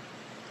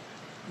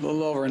 A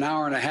little over an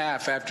hour and a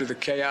half after the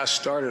chaos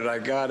started, I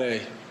got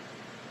a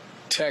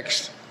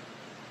text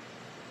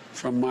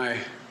from my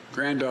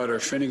granddaughter,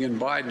 Finnegan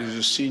Biden, who's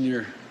a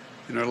senior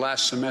in her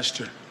last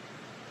semester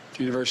at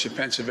the University of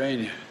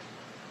Pennsylvania.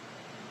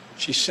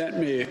 She sent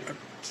me a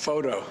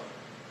photo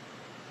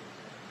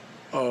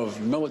of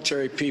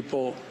military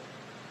people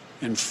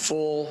in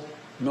full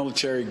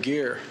military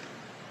gear,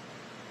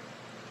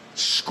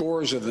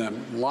 scores of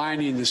them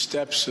lining the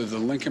steps of the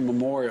Lincoln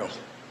Memorial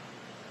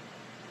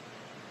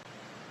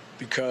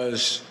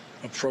because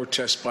of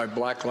protests by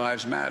Black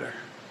Lives Matter.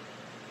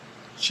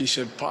 She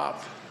said,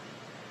 "Pop,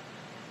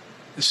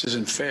 this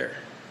isn't fair.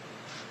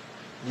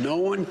 No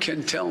one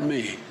can tell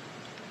me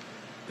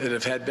that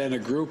if had been a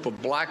group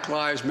of Black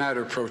Lives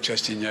Matter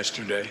protesting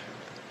yesterday,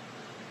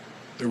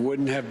 they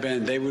wouldn't have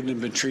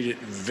been treated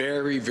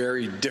very,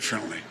 very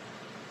differently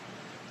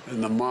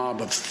than the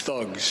mob of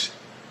thugs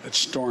that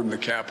stormed the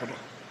Capitol."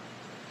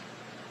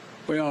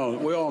 We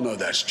all know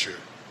that's true.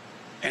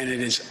 And it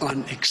is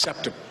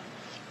unacceptable,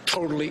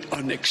 totally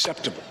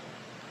unacceptable.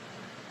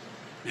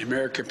 The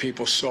American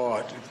people saw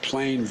it in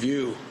plain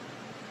view.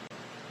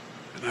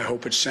 And I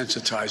hope it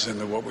sensitized them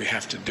to what we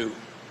have to do.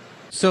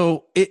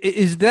 So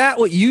is that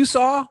what you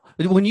saw?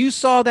 When you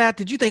saw that,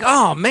 did you think,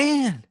 oh,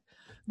 man,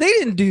 they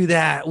didn't do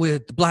that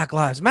with the Black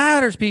Lives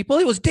Matters people.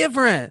 It was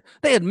different.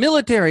 They had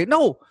military.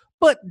 No,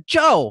 but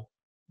Joe,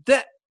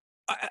 that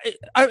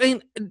I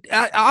mean,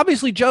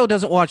 obviously Joe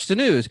doesn't watch the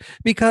news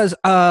because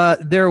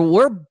there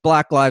were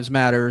Black Lives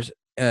Matters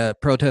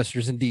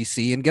protesters in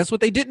D.C. and guess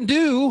what they didn't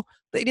do?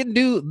 They didn't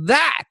do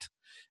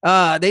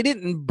that. They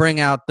didn't bring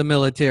out the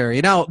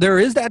military. Now, there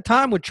is that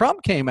time when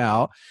Trump came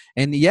out,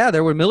 and yeah,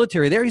 there were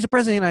military there. He's the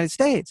president of the United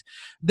States.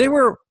 There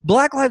were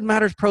Black Lives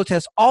Matters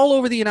protests all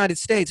over the United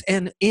States,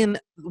 and in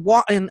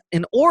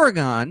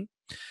Oregon,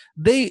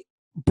 they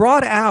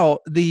brought out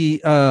they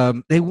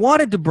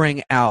wanted to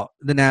bring out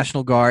the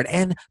National Guard,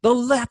 and the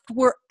left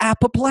were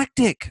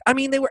apoplectic. I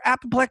mean, they were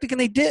apoplectic and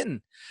they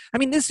didn't. I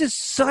mean, this is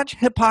such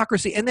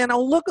hypocrisy. And then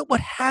I'll look at what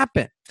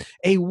happened.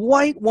 A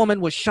white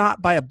woman was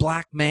shot by a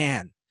black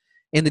man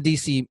in the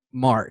DC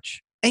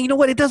march. And you know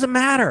what? It doesn't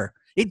matter.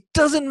 It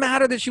doesn't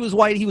matter that she was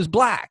white, he was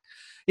black.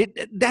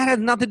 That has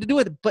nothing to do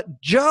with it. But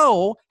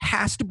Joe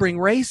has to bring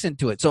race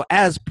into it. So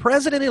as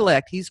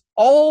president-elect, he's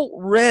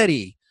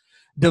already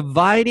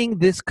dividing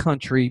this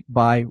country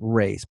by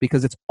race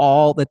because it's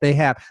all that they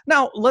have.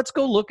 Now, let's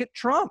go look at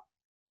Trump.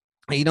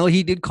 You know,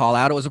 he did call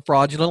out it was a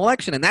fraudulent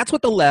election, and that's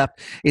what the left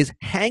is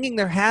hanging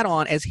their hat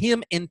on as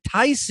him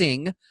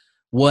enticing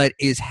what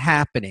is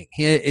happening.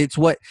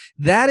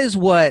 That is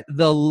what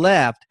the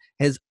left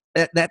has.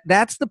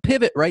 That's the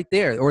pivot right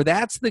there, or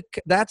that's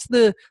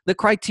the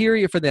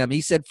criteria for them.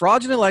 He said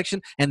fraudulent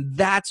election, and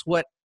that's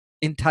what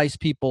entice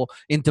people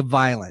into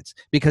violence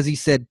because he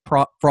said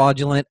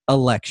fraudulent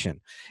election.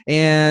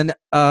 And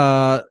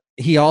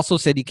he also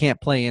said you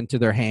can't play into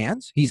their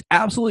hands. He's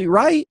absolutely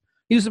right.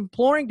 He was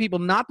imploring people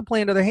not to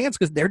play into their hands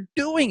because they're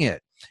doing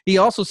it. He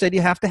also said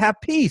you have to have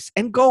peace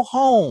and go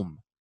home.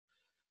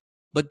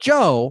 But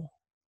Joe,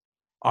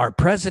 our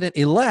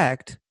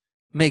president-elect,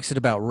 makes it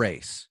about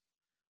race.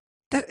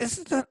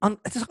 It's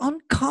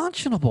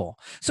unconscionable.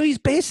 So he's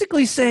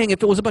basically saying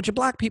if it was a bunch of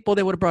black people,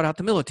 they would have brought out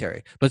the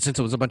military. But since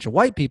it was a bunch of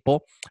white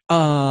people,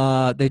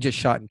 they just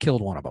shot and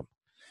killed one of them.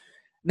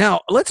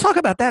 Now, let's talk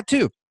about that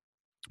too.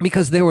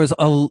 Because there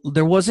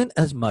wasn't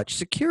as much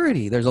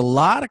security. There's a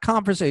lot of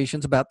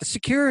conversations about the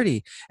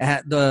security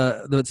at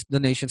the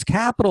nation's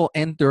capital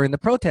and during the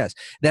protest,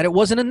 that it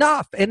wasn't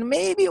enough. And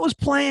maybe it was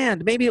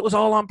planned. Maybe it was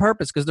all on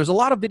purpose because there's a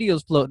lot of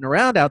videos floating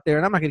around out there,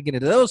 and I'm not going to get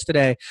into those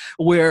today,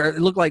 where it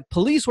looked like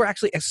police were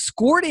actually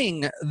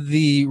escorting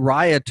the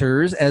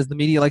rioters, as the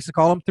media likes to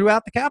call them,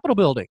 throughout the Capitol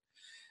building.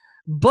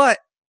 But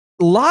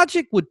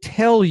logic would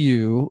tell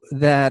you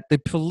that the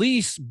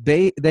police,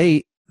 they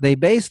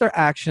base their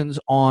actions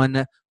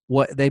on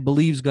what they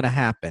believe is going to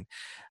happen.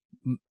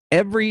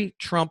 Every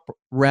Trump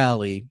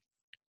rally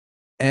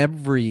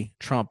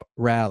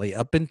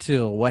up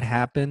until what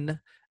happened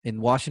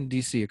in Washington,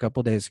 D.C. a couple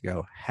of days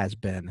ago has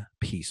been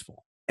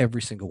peaceful.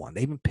 Every single one.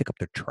 They even pick up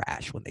their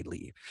trash when they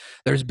leave.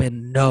 There's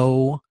been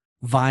no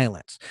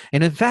violence.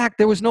 And in fact,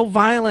 there was no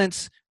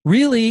violence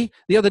really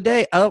the other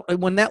day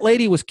when that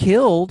lady was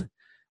killed.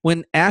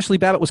 When Ashli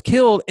Babbitt was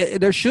killed,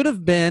 there should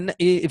have been,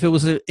 if it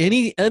was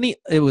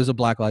it was a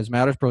Black Lives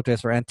Matter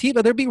protest or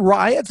Antifa, there'd be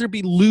riots, there'd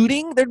be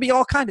looting, there'd be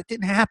all kinds. It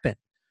didn't happen.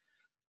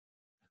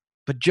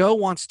 But Joe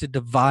wants to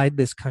divide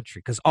this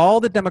country because all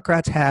the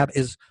Democrats have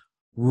is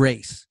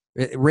race.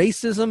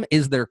 Racism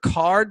is their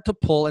card to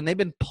pull, and they've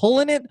been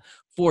pulling it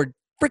for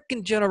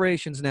freaking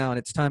generations now, and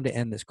it's time to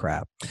end this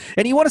crap.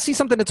 And you want to see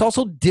something that's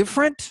also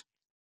different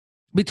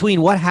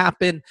between what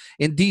happened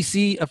in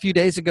D.C. a few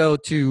days ago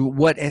to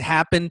what had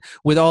happened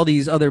with all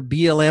these other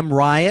BLM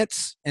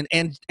riots and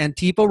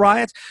Antifa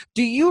riots.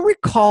 Do you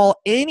recall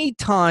any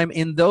time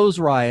in those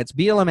riots,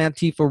 BLM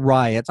Antifa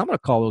riots, I'm going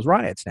to call those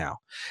riots now,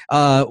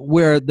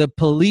 where the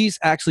police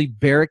actually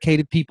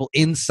barricaded people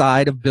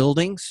inside of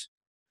buildings?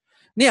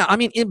 Yeah, I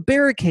mean, it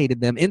barricaded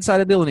them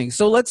inside a building.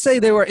 So let's say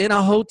they were in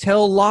a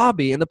hotel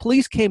lobby and the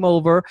police came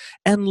over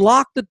and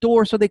locked the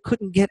door so they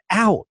couldn't get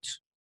out.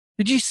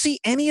 Did you see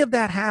any of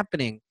that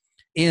happening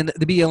in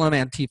the BLM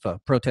Antifa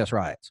protest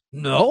riots?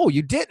 No,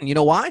 you didn't. You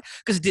know why?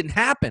 Because it didn't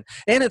happen.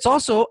 And it's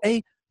also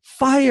a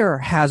fire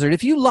hazard.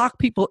 If you lock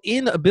people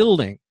in a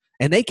building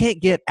and they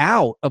can't get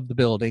out of the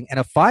building and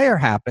a fire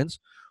happens,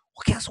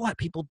 well, guess what?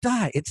 People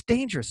die. It's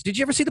dangerous. Did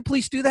you ever see the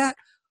police do that?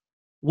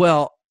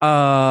 Well,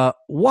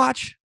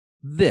 watch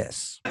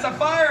this. It's a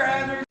fire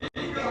hazard.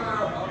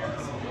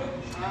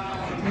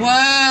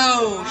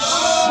 Whoa,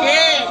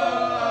 shit.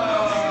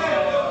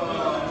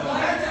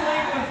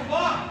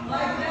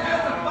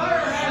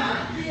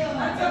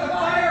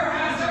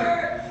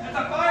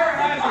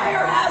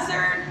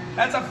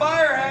 That's a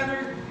fire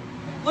hazard.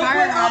 Look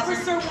what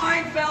Officer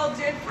Weinfeld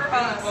did for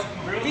us.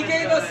 He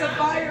gave us a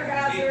fire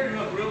hazard.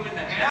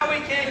 Now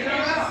we can't get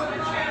out.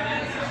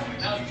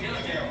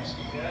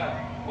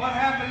 What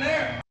happened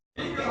there?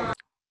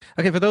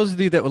 Okay, for those of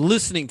you that were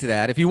listening to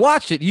that, if you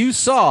watched it, you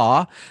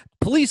saw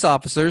police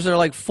officers. There are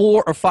like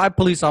 4 or 5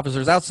 police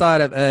officers outside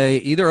of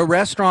either a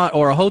restaurant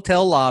or a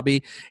hotel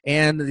lobby,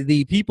 and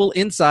the people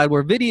inside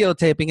were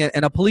videotaping it,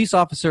 and a police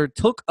officer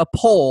took a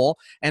pole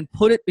and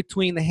put it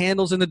between the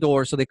handles and the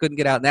door so they couldn't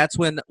get out. And that's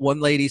when one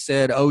lady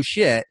said, "Oh,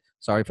 shit."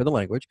 Sorry for the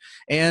language.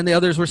 And the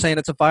others were saying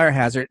it's a fire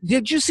hazard.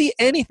 Did you see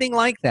anything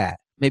like that?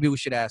 Maybe we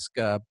should ask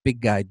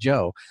Big Guy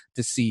Joe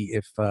to see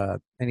if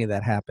any of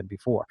that happened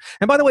before.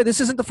 And by the way,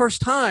 this isn't the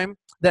first time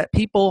that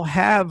people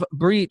have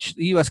breached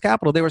the U.S.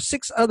 Capitol. There were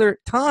 6 other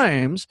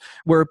times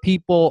where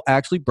people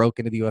actually broke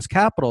into the U.S.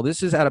 Capitol.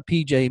 This is out of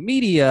PJ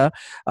Media.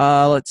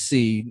 Let's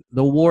see,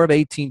 the War of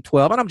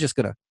 1812, and I'm just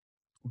going to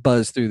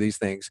buzz through these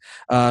things.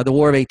 The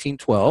War of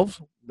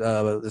 1812.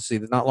 Let's see,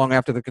 not long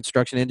after the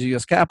construction of the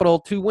U.S. Capitol,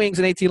 2 wings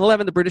in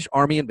 1811, the British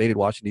Army invaded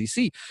Washington,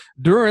 D.C.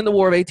 During the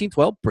War of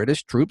 1812,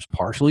 British troops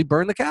partially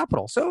burned the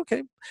Capitol. So,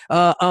 okay.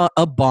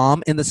 A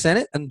bomb in the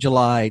Senate on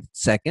July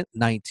 2nd,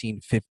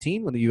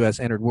 1915, when the U.S.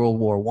 entered World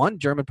War I.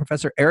 German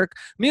professor Erich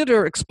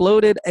Müller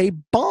exploded a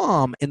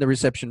bomb in the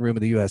reception room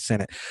of the U.S.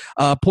 Senate.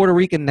 Puerto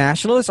Rican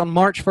nationalists on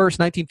March 1st,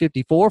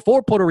 1954,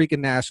 4 Puerto Rican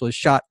nationalists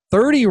shot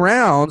 30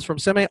 rounds from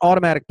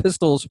semi-automatic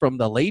pistols from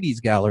the Ladies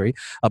Gallery,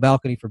 a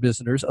balcony for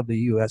visitors of the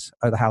U.S.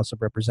 The House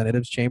of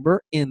Representatives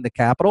chamber in the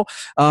Capitol.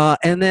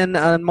 And then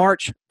on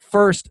March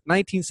 1st,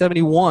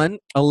 1971,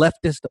 a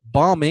leftist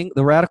bombing,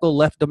 the radical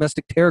left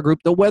domestic terror group,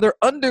 the Weather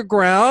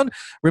Underground.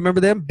 Remember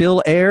them?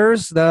 Bill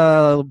Ayers,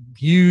 the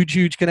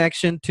huge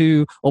connection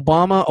to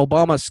Obama.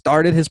 Obama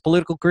started his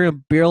political career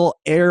in Bill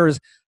Ayers'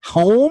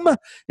 home.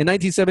 In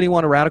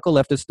 1971, a radical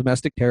leftist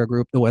domestic terror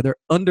group, the Weather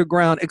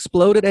Underground,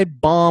 exploded a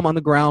bomb on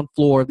the ground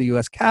floor of the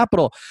U.S.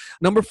 Capitol.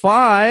 Number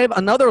 5,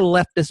 another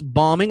leftist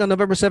bombing on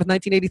November 7,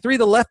 1983,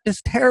 the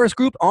leftist terrorist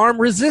group Armed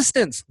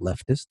Resistance.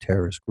 Leftist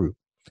terrorist group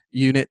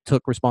unit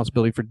took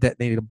responsibility for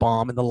detonating a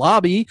bomb in the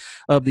lobby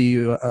of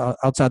the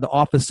outside the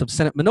office of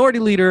Senate Minority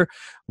Leader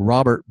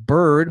Robert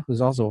Byrd,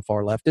 who's also a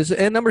far leftist.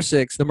 And number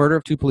 6, the murder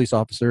of 2 police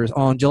officers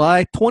on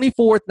July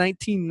 24th,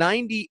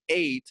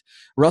 1998.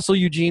 Russell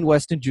Eugene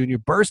Weston Jr.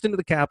 burst into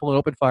the Capitol and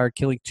opened fire,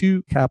 killing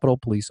 2 Capitol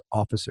police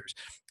officers,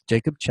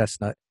 Jacob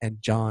Chestnut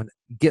and John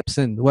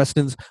Gibson.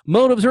 Weston's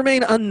motives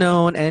remain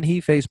unknown, and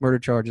he faced murder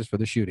charges for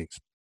the shootings.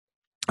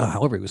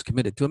 However, he was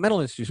committed to a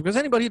mental institution because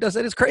anybody who does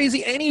that is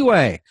crazy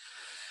anyway.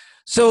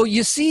 So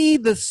you see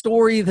the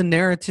story, the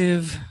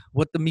narrative,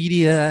 what the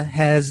media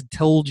has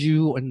told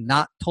you and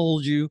not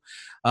told you.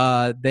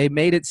 They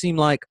made it seem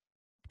like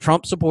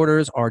Trump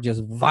supporters are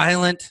just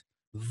violent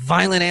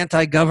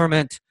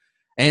anti-government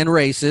and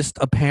racist,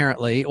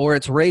 apparently, or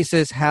it's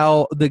racist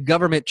how the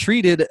government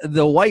treated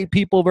the white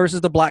people versus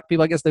the black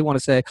people, I guess they want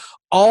to say,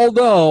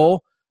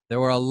 although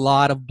there were a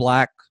lot of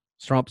black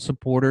Trump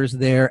supporters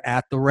there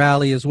at the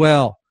rally as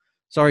well.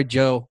 Sorry,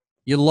 Joe.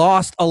 You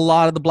lost a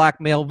lot of the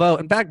black male vote.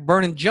 In fact,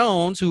 Vernon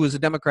Jones, who was a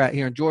Democrat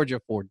here in Georgia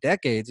for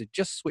decades, had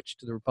just switched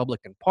to the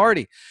Republican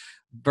Party.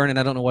 Vernon,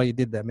 I don't know why you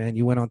did that, man.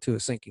 You went on to a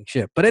sinking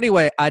ship. But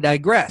anyway, I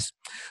digress.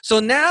 So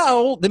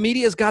now the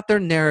media's got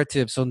their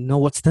narrative. So know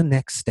what's the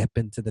next step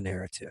into the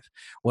narrative?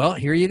 Well,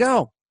 here you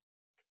go.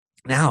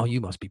 Now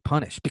you must be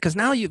punished because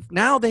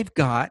now they've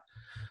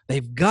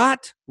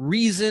got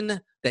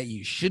reason that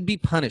you should be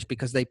punished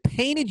because they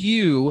painted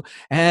you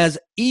as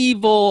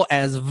evil,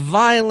 as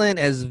violent,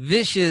 as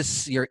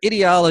vicious, your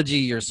ideology,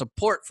 your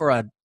support for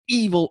an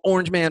evil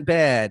orange man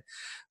bad.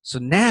 So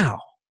now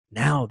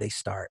they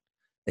start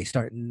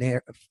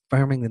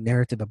framing the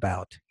narrative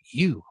about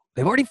you.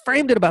 They've already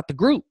framed it about the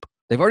group.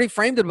 They've already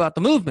framed it about the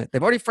movement.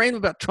 They've already framed it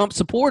about Trump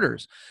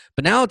supporters.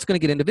 But now it's going to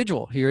get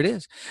individual. Here it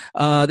is.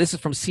 This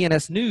is from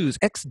CNS News,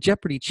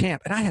 ex-Jeopardy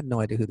champ. And I had no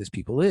idea who this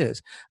people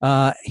is.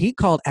 He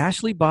called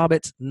Ashli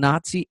Babbitt's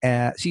Nazi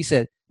ass. She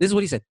said, this is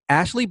what he said.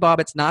 Ashli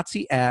Babbitt's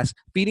Nazi ass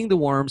feeding the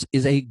worms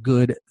is a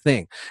good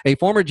thing. A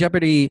former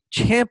Jeopardy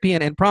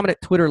champion and prominent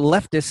Twitter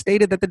leftist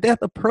stated that the death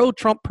of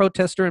pro-Trump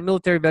protester and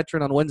military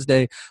veteran on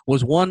Wednesday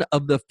was one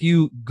of the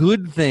few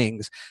good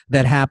things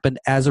that happened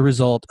as a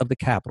result of the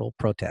Capitol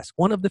protest.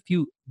 One of the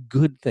few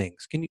good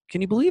things. Can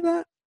you believe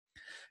that?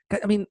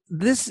 I mean,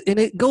 this, and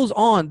it goes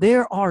on.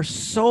 There are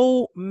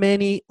so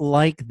many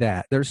like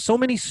that. There's so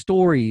many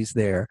stories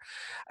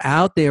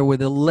out there where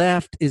the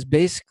left is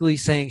basically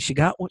saying she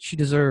got what she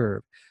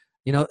deserved.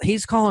 You know,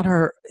 he's calling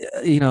her,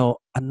 a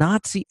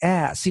Nazi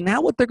ass. See, now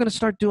what they're going to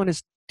start doing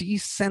is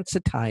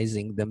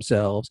desensitizing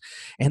themselves,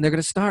 and they're going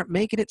to start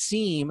making it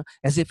seem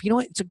as if,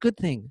 it's a good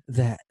thing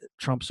that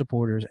Trump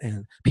supporters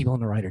and people on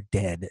the right are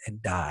dead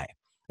and die.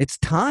 It's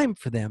time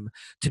for them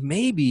to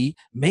maybe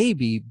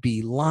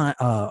be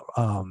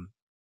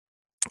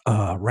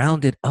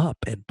rounded up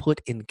and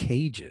put in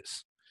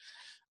cages.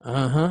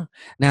 Now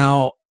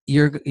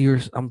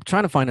I'm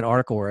trying to find an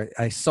article where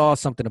I saw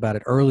something about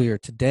it earlier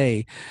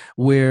today,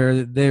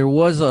 where there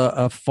was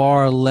a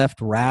far left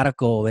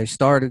radical. They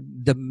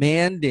started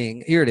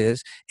demanding. Here it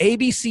is.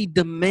 ABC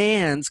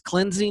demands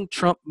cleansing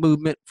Trump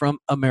movement from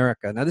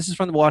America. Now this is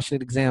from the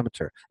Washington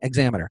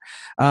Examiner.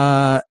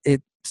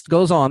 It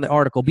goes on, the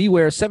article,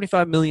 beware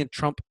 75 million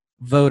Trump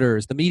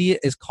voters. The media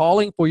is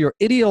calling for your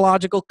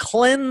ideological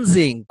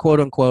cleansing, quote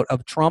unquote,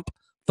 of Trump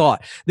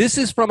thought. This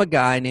is from a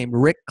guy named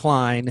Rick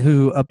Klein,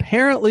 who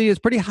apparently is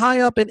pretty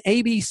high up in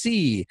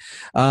ABC.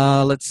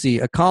 Let's see,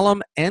 a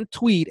column and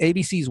tweet.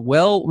 ABC's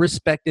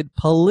well-respected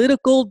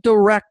political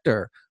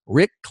director,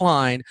 Rick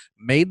Klein,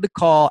 made the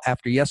call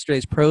after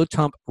yesterday's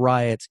pro-Trump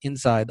riots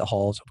inside the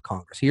halls of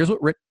Congress. Here's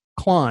what Rick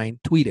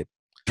Klein tweeted.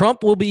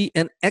 Trump will be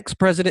an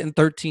ex-president in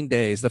 13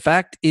 days. The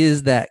fact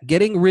is that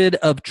getting rid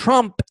of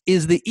Trump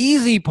is the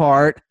easy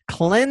part.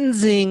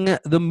 Cleansing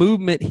the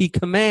movement he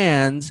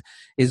commands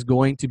is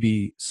going to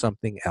be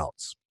something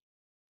else.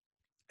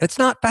 It's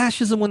not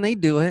fascism when they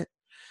do it.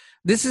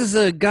 This is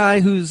a guy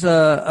who's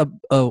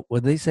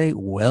what they say,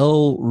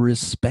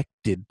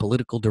 well-respected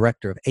political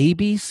director of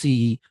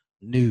ABC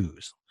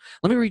News.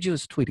 Let me read you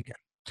his tweet again.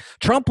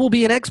 Trump will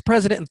be an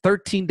ex-president in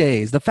 13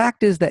 days. The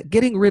fact is that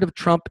getting rid of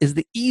Trump is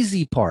the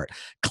easy part.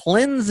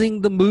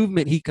 Cleansing the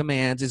movement he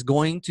commands is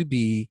going to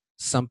be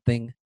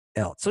something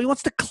else. So he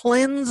wants to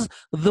cleanse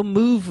the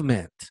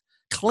movement.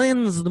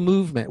 Cleanse the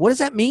movement. What does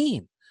that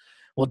mean?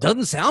 Well, it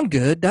doesn't sound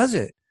good, does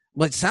it?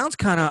 Well, it sounds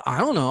kind of, I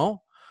don't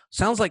know,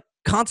 sounds like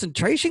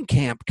concentration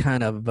camp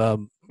kind of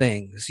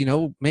things, you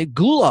know, maybe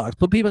gulags,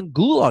 put people in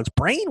gulags,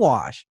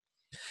 brainwash.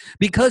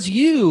 Because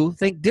you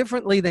think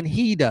differently than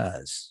he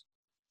does,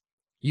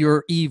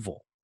 you're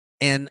evil.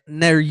 And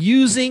they're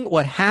using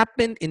what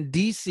happened in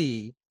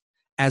D.C.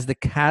 as the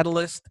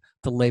catalyst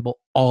to label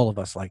all of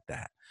us like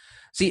that.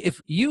 See,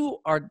 if you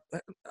are,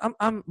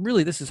 I'm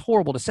really, this is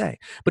horrible to say,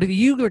 but if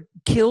you were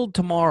killed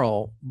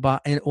tomorrow by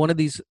in one of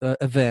these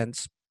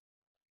events,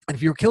 and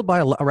if you were killed by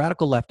a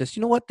radical leftist,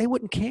 you know what? They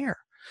wouldn't care.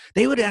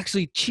 They would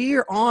actually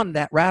cheer on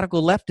that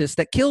radical leftist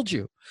that killed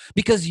you,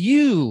 because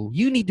you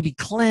need to be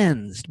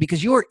cleansed,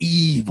 because you're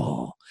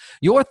evil.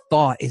 Your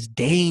thought is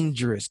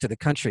dangerous to the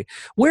country.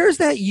 Where's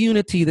that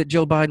unity that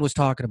Joe Biden was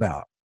talking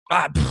about?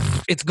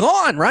 It's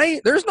gone,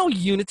 right? There's no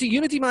unity.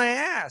 Unity my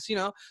ass, you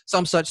know,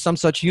 some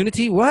such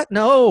unity. What?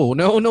 No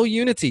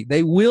unity.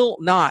 They will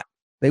not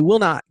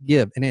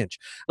give an inch.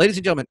 Ladies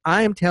and gentlemen,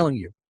 I am telling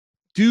you,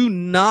 do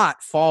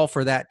not fall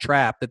for that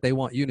trap that they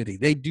want unity.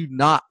 They do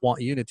not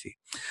want unity.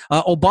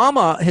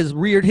 Obama has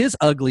reared his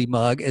ugly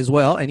mug as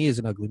well, and he is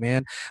an ugly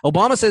man.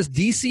 Obama says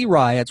D.C.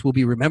 riots will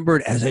be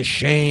remembered as a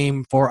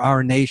shame for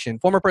our nation.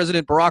 Former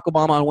President Barack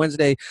Obama on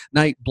Wednesday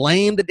night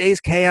blamed the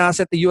day's chaos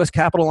at the U.S.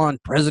 Capitol on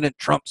President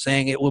Trump,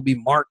 saying it will be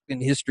marked in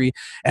history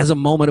as a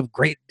moment of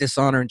great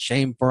dishonor and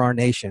shame for our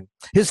nation.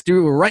 History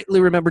will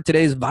rightly remember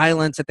today's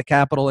violence at the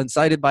Capitol,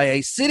 incited by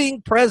a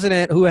sitting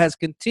president who has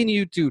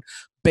continued to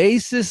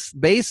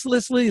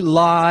baselessly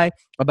lie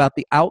about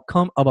the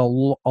outcome of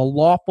a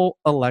lawful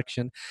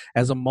election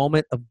as a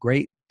moment of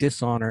great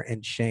dishonor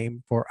and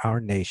shame for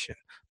our nation.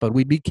 But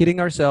we'd be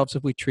kidding ourselves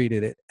if we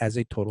treated it as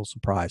a total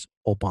surprise,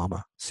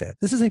 Obama said.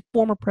 This is a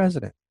former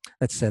president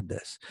that said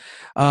this.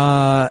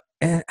 And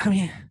I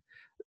mean,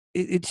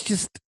 it's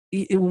just,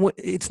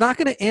 it's not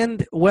going to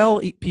end well,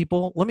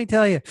 people. Let me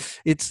tell you,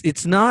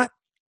 it's not.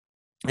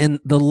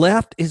 And the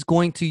left is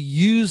going to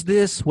use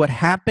this, what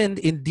happened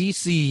in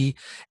D.C.,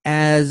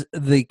 as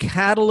the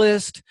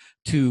catalyst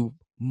to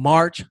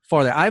march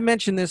farther. I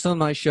mentioned this on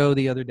my show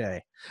the other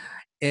day.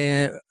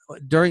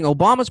 During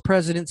Obama's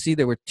presidency,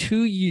 there were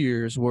 2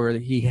 years where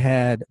he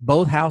had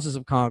both houses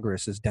of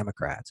Congress as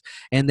Democrats,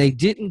 and they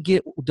didn't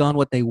get done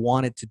what they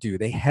wanted to do.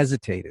 They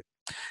hesitated.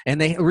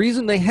 And the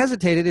reason they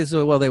hesitated is,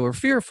 well, they were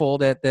fearful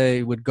that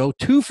they would go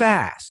too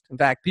fast. In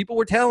fact, people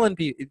were telling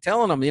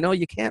them, you know,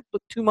 you can't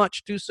put too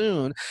much too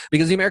soon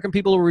because the American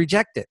people will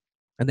reject it.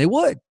 And they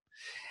would.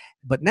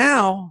 But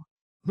now,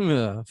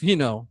 you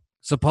know,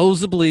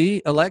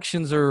 supposedly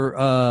elections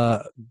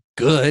are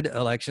good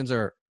elections,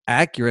 are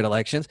accurate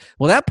elections.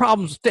 Well, that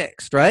problem's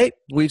fixed, right?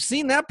 We've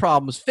seen that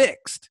problem's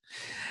fixed.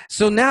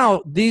 So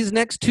now these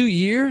next 2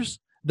 years,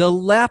 the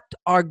left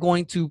are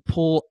going to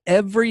pull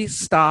every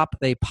stop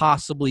they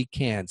possibly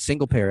can.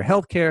 Single-payer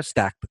health care,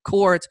 stack the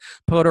courts,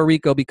 Puerto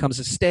Rico becomes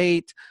a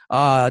state,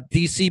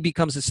 D.C.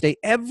 becomes a state.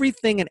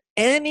 Everything and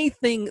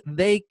anything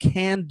they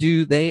can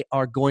do, they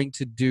are going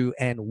to do,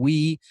 and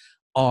we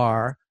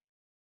are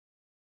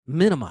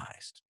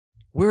minimized.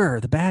 We're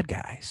the bad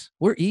guys.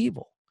 We're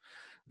evil.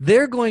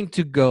 They're going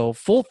to go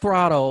full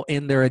throttle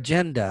in their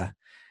agenda,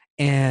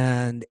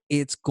 and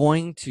it's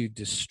going to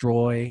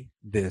destroy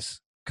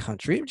this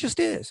country. It just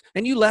is.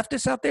 And you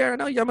leftists out there, I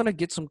know I'm going to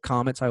get some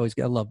comments. I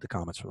love the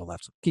comments from the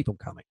left, so keep them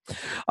coming.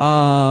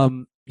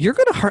 You're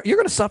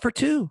going to suffer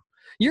too.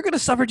 You're going to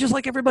suffer just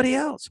like everybody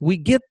else. We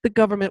get the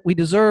government we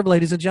deserve,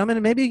 ladies and gentlemen,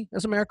 and maybe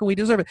as America we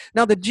deserve it.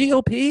 Now the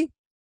GOP,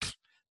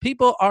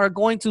 people are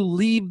going to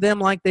leave them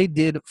like they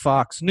did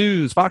Fox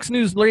News. Fox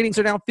News ratings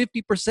are down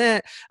 50%.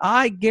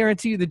 I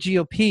guarantee you the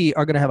GOP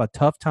are going to have a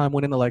tough time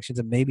winning elections,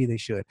 and maybe they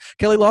should.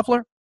 Kelly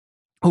Loeffler,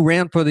 who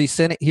ran for the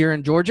Senate here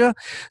in Georgia,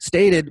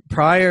 stated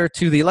prior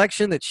to the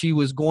election that she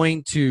was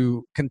going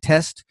to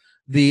contest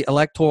the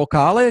Electoral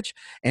College,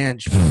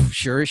 and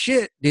sure as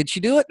shit, did she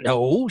do it?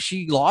 No,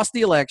 she lost the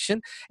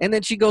election, and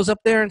then she goes up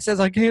there and says,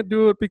 I can't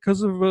do it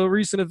because of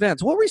recent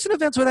events. What recent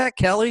events were that,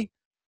 Kelly?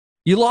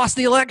 You lost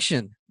the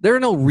election. There are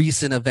no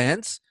recent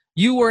events.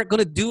 You weren't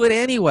going to do it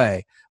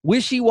anyway.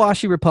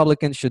 Wishy-washy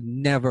Republicans should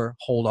never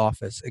hold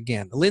office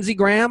again. Lindsey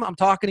Graham, I'm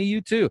talking to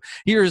you too.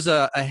 Here's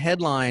a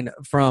headline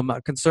from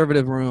a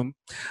conservative room.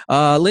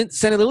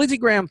 Senator Lindsey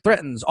Graham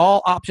threatens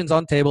all options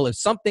on table. If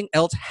something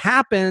else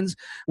happens,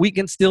 we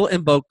can still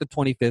invoke the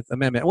 25th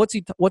Amendment. What's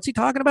he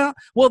talking about?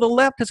 Well, the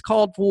left has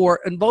called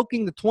for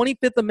invoking the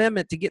 25th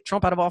Amendment to get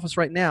Trump out of office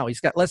right now.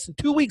 He's got less than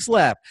 2 weeks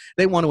left.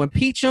 They want to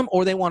impeach him,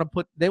 or they want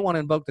to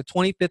invoke the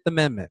 25th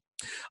Amendment.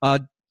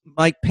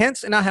 Mike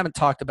Pence, and I haven't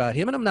talked about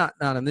him, and I'm not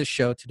on this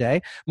show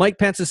today. Mike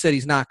Pence has said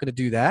he's not going to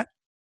do that.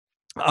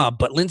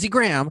 But Lindsey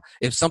Graham,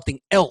 if something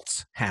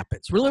else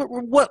happens, really,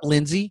 what,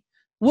 Lindsey?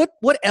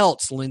 What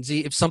else,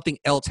 Lindsey, if something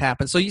else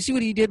happens? So you see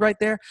what he did right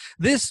there?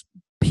 This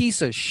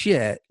piece of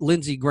shit,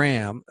 Lindsey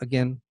Graham,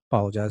 again,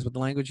 apologize with the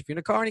language if you're in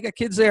a car and you got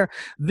kids there.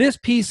 This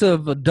piece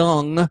of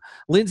dung,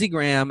 Lindsey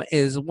Graham,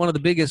 is one of the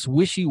biggest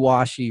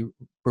wishy-washy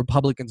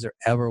Republicans there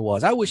ever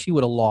was. I wish he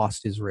would have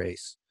lost his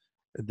race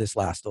this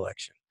last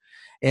election.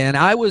 And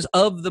I was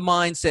of the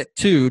mindset,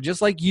 too,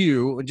 just like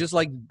you, and just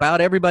like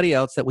about everybody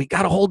else, that we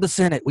got to hold the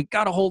Senate. We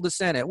got to hold the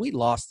Senate. We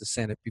lost the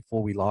Senate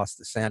before we lost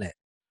the Senate.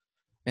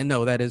 And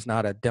no, that is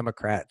not a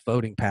Democrat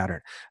voting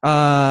pattern.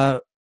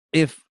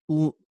 If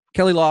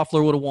Kelly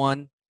Loeffler would have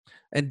won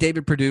and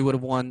David Perdue would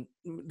have won,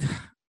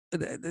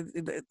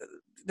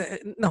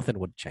 nothing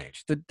would have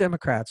changed. The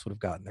Democrats would have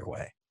gotten their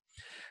way.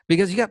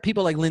 Because you got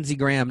people like Lindsey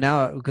Graham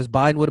now, because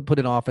Biden would have put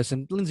in office,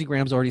 and Lindsey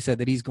Graham's already said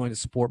that he's going to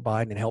support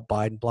Biden and help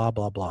Biden, blah,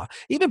 blah, blah.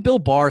 Even Bill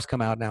Barr's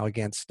come out now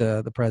against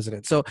the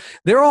president. So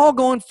they're all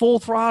going full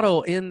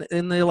throttle in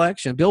the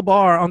election. Bill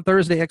Barr on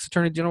Thursday,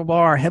 ex-Attorney General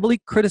Barr, heavily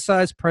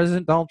criticized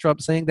President Donald Trump,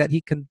 saying that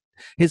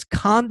his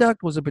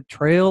conduct was a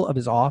betrayal of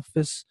his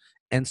office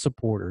and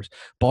supporters.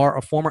 Barr,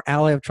 a former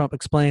ally of Trump,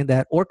 explained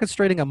that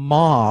orchestrating a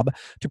mob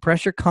to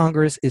pressure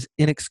Congress is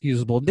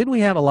inexcusable. Didn't we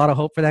have a lot of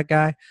hope for that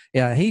guy?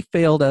 Yeah, he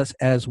failed us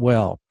as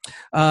well.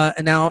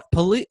 And now,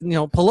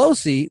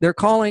 Pelosi, they're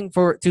calling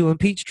to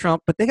impeach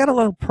Trump, but they got a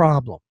little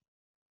problem.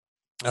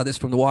 This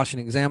from the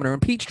Washington Examiner.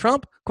 Impeach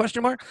Trump? ?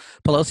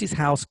 Pelosi's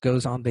house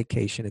goes on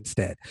vacation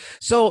instead.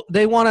 So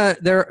they want to,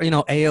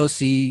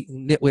 AOC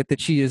nitwit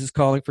that she is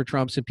calling for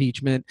Trump's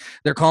impeachment.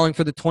 They're calling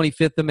for the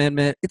 25th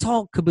Amendment. It's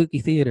all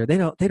kabuki theater. They're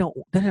not going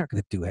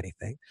to do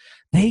anything.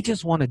 They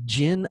just want to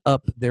gin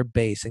up their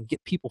base and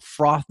get people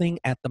frothing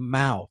at the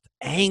mouth,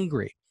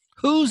 angry.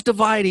 Who's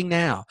dividing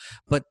now?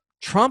 But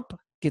Trump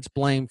gets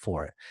blamed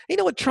for it. You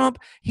know what, Trump,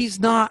 he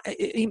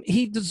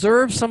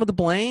deserves some of the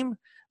blame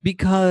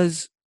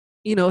because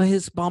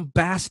his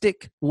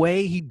bombastic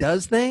way he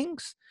does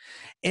things,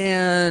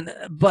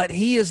 but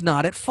he is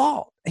not at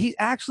fault. He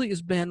actually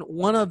has been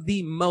one of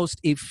the most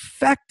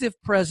effective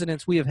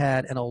presidents we have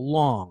had in a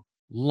long,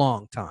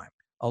 long time.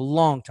 A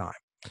long time.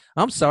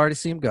 I'm sorry to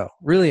see him go.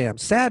 Really am.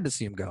 Sad to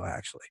see him go,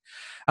 actually.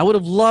 I would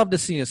have loved to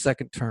see a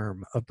second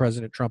term of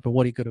President Trump and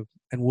what he could have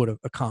and would have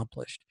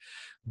accomplished.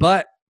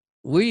 But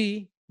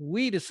we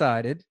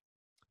decided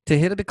to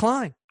hit a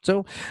decline.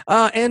 So,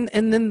 and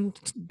then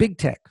big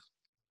tech.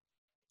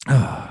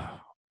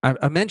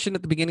 I mentioned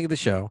at the beginning of the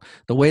show,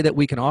 the way that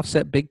we can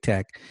offset big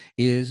tech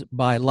is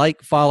by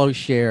follow,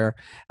 share,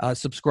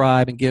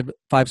 subscribe, and give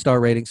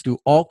 5-star ratings to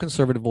all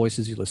conservative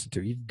voices you listen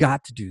to. You've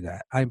got to do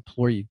that. I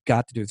implore you, you've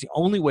got to do it. It's the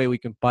only way we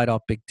can fight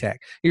off big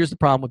tech. Here's the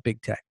problem with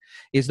big tech,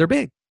 is they're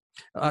big.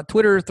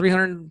 Twitter,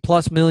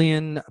 300+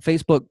 million,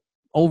 Facebook,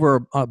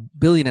 over 1.5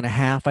 billion,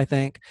 I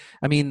think.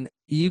 I mean,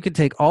 you can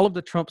take all of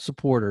the Trump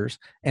supporters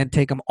and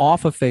take them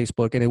off of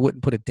Facebook, and it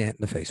wouldn't put a dent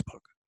in the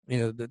Facebook.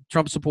 The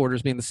Trump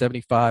supporters being the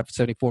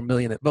 74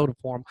 million that voted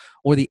for him,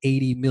 or the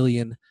 80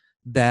 million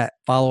that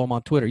follow him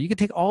on Twitter. You could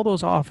take all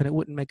those off and it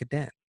wouldn't make a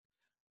dent.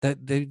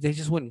 They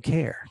just wouldn't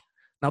care.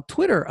 Now,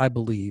 Twitter, I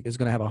believe, is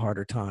going to have a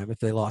harder time if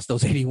they lost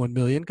those 81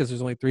 million, because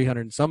there's only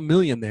 300 and some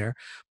million there.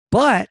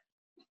 But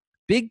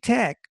big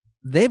tech,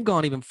 they've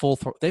gone even full.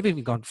 They've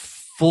even gone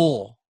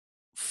full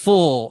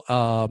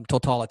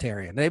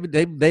totalitarian. They've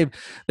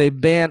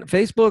banned.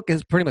 Facebook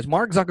is pretty much,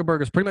 Mark Zuckerberg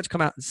has pretty much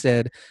come out and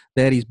said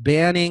that he's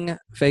banning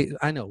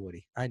I know,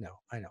 Woody. I know.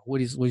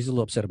 Woody's a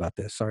little upset about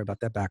this. Sorry about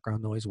that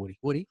background noise, Woody.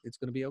 Woody, it's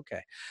going to be okay.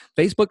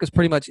 Facebook has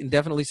pretty much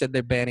indefinitely said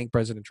they're banning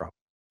President Trump.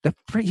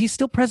 He's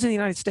still president of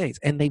the United States,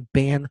 and they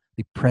ban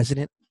the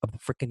president of the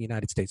freaking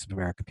United States of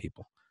America,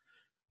 people.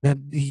 Now,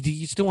 do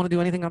you still want to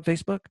do anything on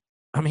Facebook?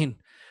 I mean,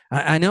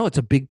 I know it's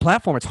a big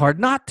platform. It's hard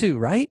not to,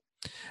 right?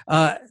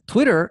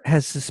 Twitter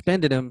has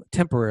suspended him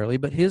temporarily,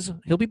 but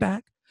he'll be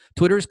back.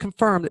 Twitter has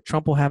confirmed that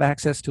Trump will have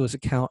access to his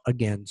account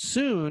again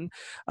soon,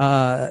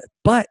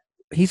 but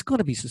he's going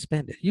to be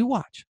suspended. You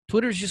watch.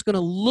 Twitter's just going to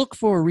look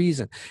for a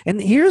reason.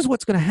 And here's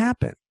what's going to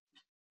happen.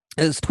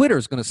 As Twitter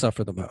is going to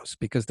suffer the most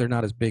because they're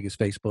not as big as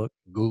Facebook,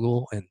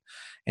 Google,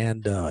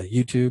 and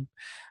YouTube,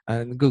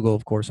 and Google,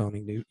 of course,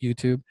 owning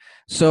YouTube.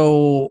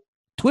 So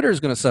Twitter is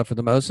going to suffer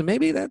the most, and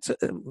maybe that's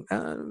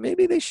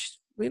maybe they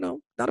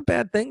not a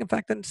bad thing. In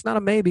fact, it's not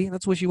a maybe.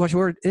 That's wishy-washy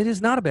word. It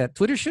is not a bad.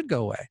 Twitter should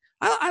go away.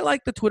 I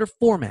like the Twitter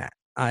format.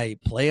 I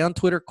play on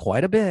Twitter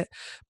quite a bit,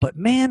 but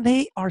man,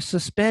 they are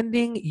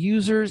suspending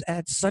users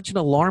at such an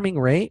alarming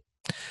rate.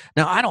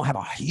 Now, I don't have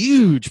a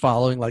huge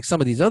following like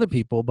some of these other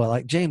people, but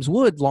like James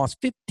Wood lost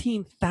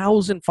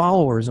 15,000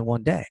 followers in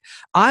one day.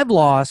 I've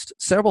lost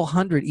several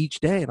hundred each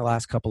day in the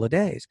last couple of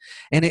days.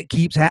 And it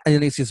keeps and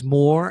it's just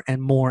more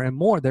and more and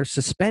more. They're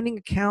suspending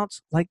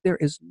accounts like there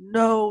is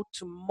no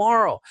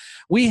tomorrow.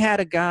 We had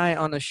a guy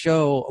on the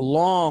show a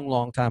long,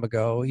 long time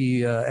ago.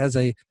 He has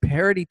a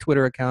parody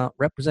Twitter account,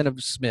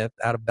 Representative Smith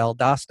out of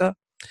Valdosta.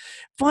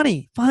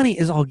 Funny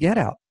is all get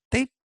out.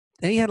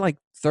 He had like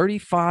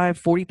 35,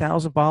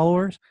 40,000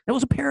 followers. It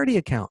was a parody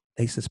account.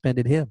 They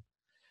suspended him.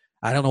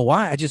 I don't know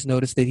why. I just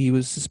noticed that he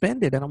was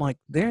suspended. And I'm like,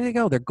 there they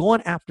go. They're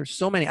going after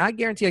so many. I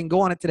guarantee I can go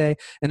on it today,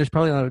 and there's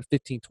probably another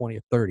 15, 20,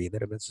 or 30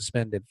 that have been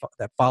suspended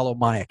that follow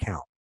my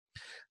account.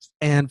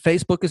 And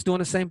Facebook is doing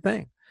the same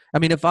thing. I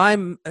mean, if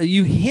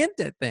you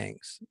hint at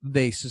things,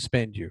 they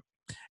suspend you.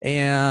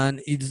 And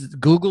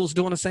Google's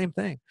doing the same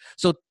thing.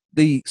 So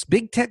the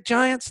big tech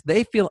giants,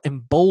 they feel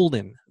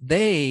emboldened.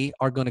 They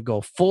are going to go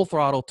full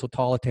throttle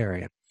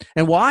totalitarian.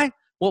 And why?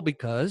 Well,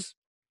 because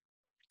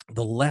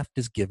the left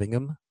is giving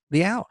them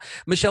the out.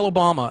 Michelle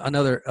Obama,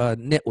 another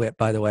nitwit,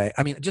 by the way.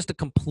 I mean, just a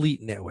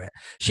complete nitwit.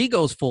 She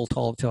goes full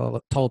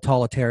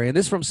totalitarian.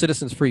 This is from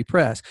Citizens Free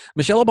Press.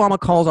 Michelle Obama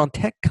calls on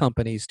tech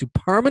companies to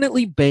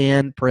permanently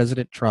ban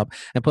President Trump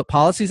and put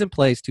policies in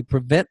place to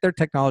prevent their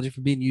technology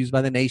from being used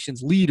by the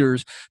nation's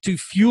leaders to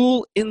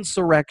fuel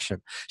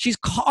insurrection. She's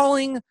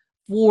calling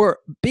for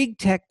big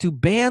tech to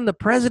ban the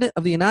president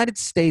of the United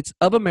States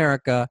of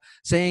America,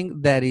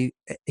 saying that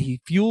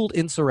he fueled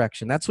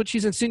insurrection. That's what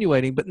she's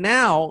insinuating. But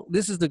now,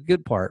 this is the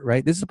good part,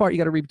 right? This is the part you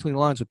got to read between the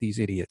lines with these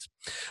idiots.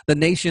 The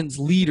nation's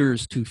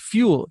leaders to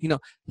fuel,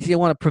 they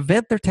want to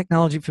prevent their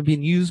technology from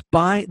being used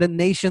by the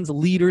nation's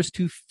leaders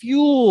to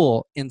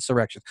fuel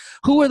insurrections.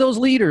 Who are those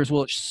leaders?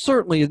 Well, it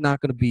certainly is not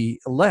going to be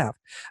left.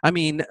 I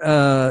mean,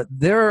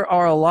 there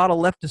are a lot of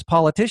leftist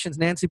politicians.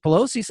 Nancy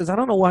Pelosi says, I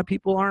don't know why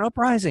people aren't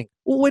uprising.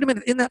 Well, wait a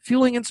minute. Isn't that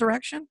fueling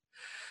insurrection?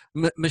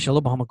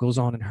 Michelle Obama goes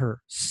on in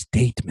her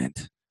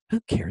statement. Who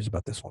cares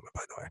about this woman,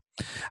 by the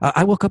way?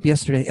 I woke up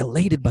yesterday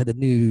elated by the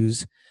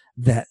news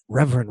that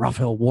Reverend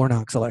Raphael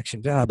Warnock's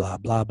election, blah, blah,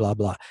 blah, blah,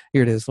 blah.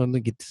 Here it is. Let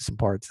me get to some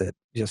parts that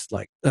just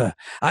like,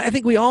 I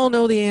think we all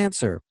know the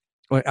answer.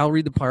 I'll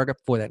read the paragraph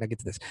before that and I'll get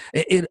to this.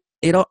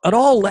 It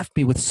all left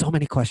me with so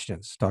many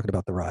questions talking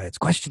about the riots,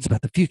 questions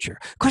about the future,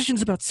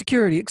 questions about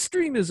security,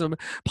 extremism,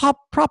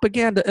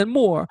 propaganda, and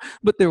more.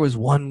 But there was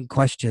one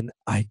question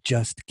I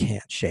just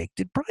can't shake.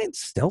 Did Brian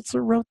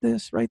Stelter write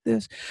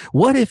this?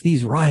 What if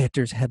these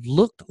rioters had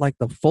looked like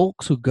the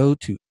folks who go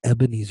to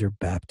Ebenezer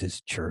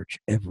Baptist Church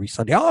every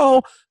Sunday?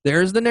 Oh,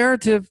 there's the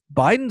narrative.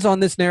 Biden's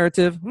on this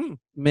narrative.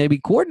 Maybe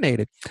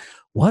coordinated.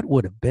 What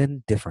would have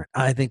been different?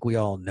 I think we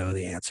all know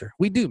the answer.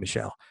 We do,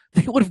 Michelle.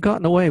 They would have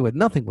gotten away with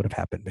nothing would have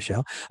happened,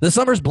 Michelle. The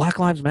summer's Black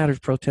Lives Matter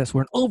protests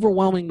were an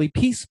overwhelmingly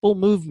peaceful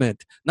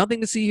movement.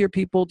 Nothing to see here,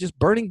 people. Just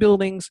burning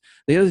buildings.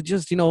 There's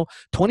just,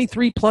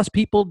 23 plus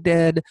people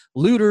dead,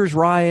 looters,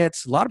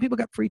 riots. A lot of people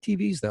got free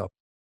TVs, though.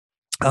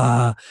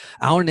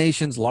 Our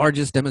nation's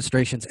largest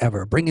demonstrations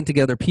ever, bringing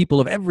together people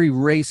of every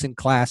race and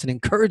class and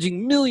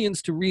encouraging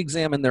millions to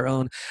re-examine their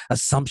own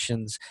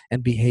assumptions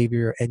and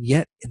behavior. And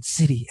yet, in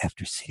city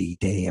after city,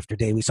 day after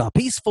day, we saw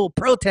peaceful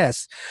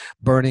protests,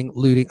 burning,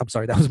 looting. I'm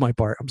sorry, that was my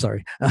part. I'm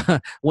sorry.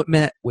 What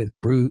met with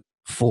brute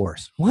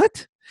force.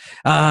 What?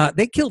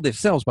 They killed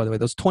themselves, by the way.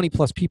 Those 20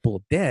 plus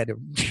people dead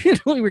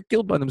were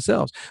killed by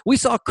themselves. We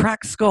saw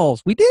cracked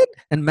skulls. We did.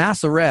 And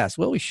mass arrests.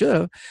 Well, we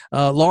should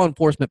have. Law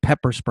enforcement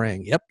pepper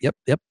spraying. Yep.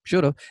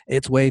 Should have.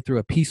 Its way through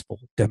a peaceful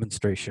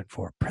demonstration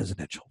for a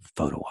presidential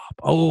photo op.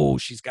 Oh,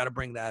 she's got to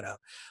bring that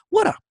up.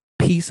 What a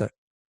piece of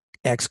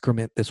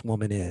excrement this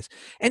woman is.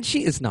 And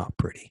she is not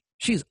pretty.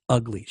 She's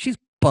ugly. She's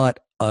butt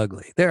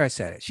ugly. There, I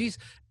said it. She's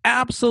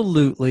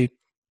absolutely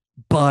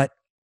butt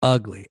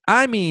ugly.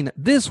 I mean,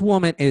 this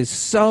woman is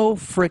so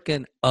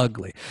freaking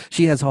ugly.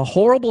 She has a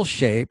horrible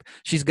shape.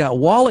 She's got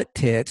wallet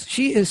tits.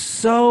 She is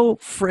so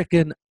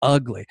freaking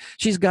ugly.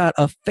 She's got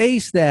a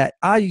face that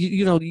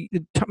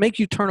makes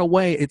you turn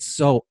away. It's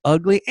so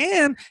ugly.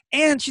 And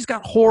she's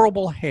got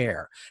horrible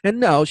hair. And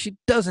no, she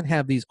doesn't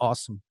have these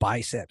awesome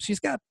biceps. She's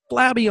got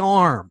flabby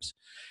arms.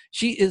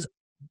 She is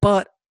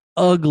but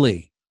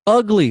ugly.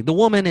 Ugly. The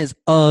woman is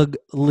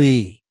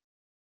ugly.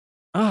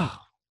 Oh.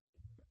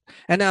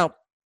 And now,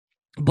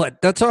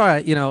 but that's all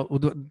right.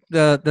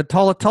 The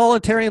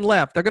totalitarian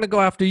left, they're going to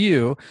go after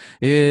you.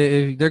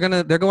 They're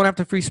going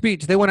after free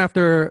speech. They went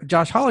after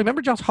Josh Hawley.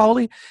 Remember Josh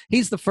Hawley?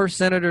 He's the first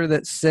senator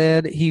that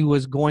said he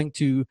was going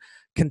to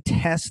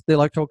contest the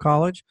Electoral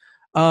College.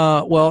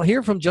 Well,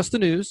 here from Just the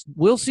News,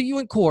 we'll see you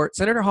in court.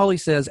 Senator Hawley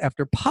says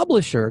after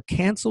publisher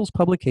cancels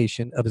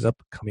publication of his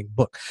upcoming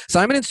book.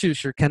 Simon &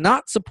 Schuster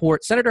cannot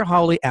support Senator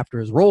Hawley after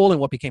his role in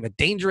what became a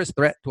dangerous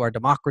threat to our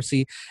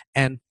democracy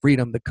and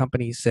freedom, the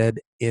company said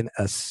in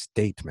a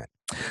statement.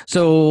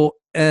 So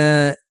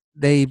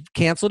they've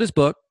canceled his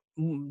book.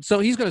 So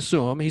he's going to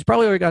sue him. He's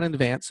probably already got an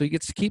advance, so he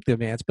gets to keep the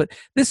advance. But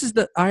this is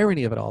the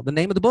irony of it all. The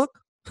name of the book?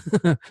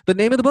 The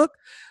name of the book?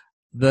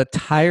 The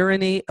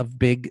Tyranny of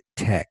Big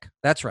Tech.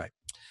 That's right.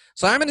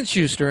 Simon and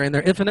Schuster, in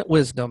their infinite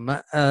wisdom,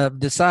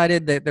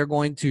 decided that they're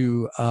going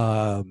to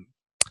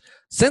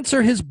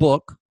censor his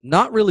book,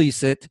 not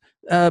release it,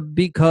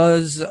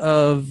 because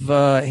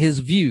of his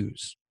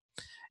views.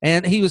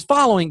 And he was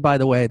following, by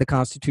the way, the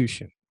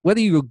Constitution.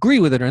 Whether you agree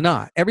with it or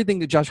not, everything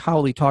that Josh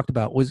Hawley talked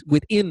about was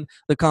within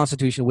the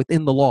Constitution,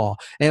 within the law.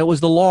 And it was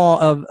the law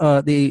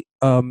of the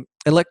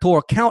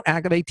Electoral Count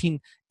Act of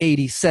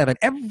 1887.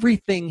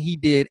 Everything he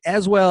did,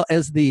 as well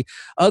as the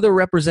other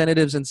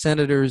representatives and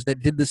senators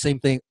that did the same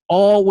thing,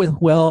 all with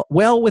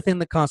well within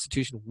the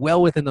Constitution,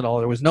 well within the law.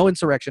 There was no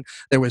insurrection.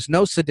 There was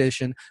no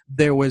sedition.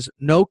 There was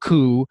no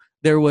coup.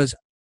 There was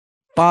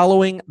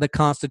following the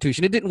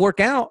Constitution. It didn't work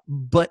out,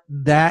 but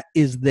that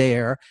is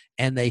there,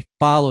 and they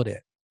followed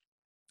it.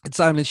 And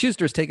Simon &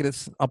 Schuster has taken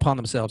it upon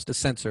themselves to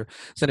censor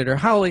Senator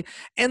Hawley,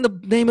 and the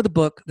name of the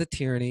book, The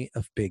Tyranny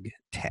of Big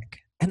Tech.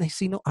 And they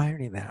see no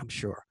irony in that, I'm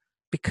sure,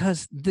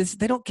 because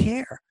they don't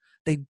care.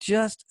 They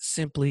just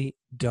simply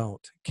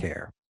don't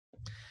care.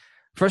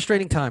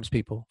 Frustrating times,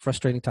 people.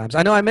 Frustrating times.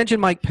 I know I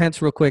mentioned Mike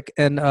Pence real quick,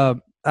 and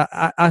I'm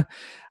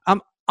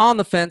on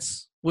the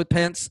fence with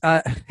Pence.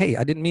 Hey,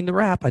 I didn't mean to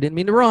rap. I didn't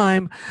mean to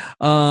rhyme.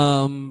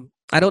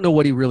 I don't know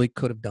what he really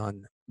could have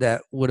done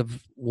that would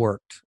have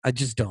worked. I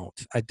just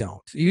don't. I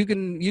don't. You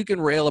can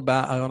rail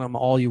about on him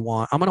all you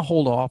want. I'm going to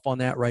hold off on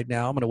that right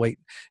now. I'm going to wait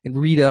and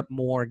read up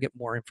more and get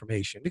more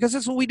information, because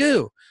that's what we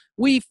do.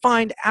 We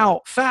find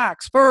out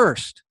facts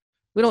first.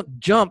 We don't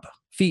jump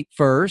feet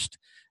first,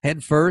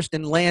 head first,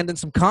 and land in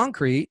some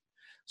concrete.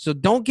 So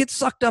don't get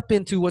sucked up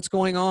into what's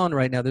going on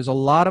right now. There's a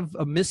lot of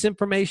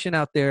misinformation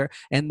out there,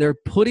 and they're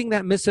putting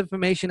that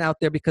misinformation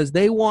out there because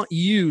they want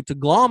you to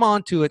glom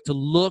onto it to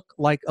look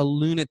like a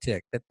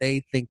lunatic that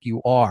they think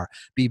you are.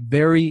 Be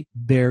very,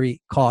 very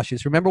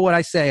cautious. Remember what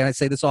I say, and I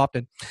say this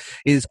often,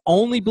 is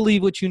only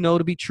believe what you know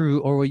to be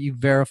true or what you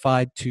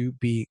verified to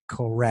be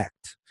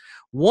correct.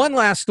 One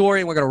last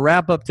story, and we're going to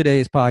wrap up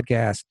today's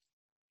podcast.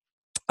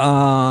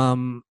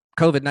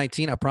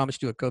 COVID-19. I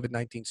promised you a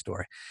COVID-19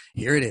 story.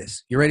 Here it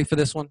is. You ready for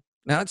this one?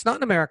 Now, it's not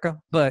in America,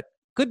 but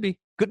could be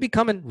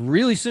coming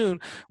really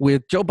soon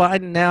with Joe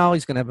Biden. Now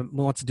he's going to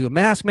wants to do a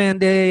mask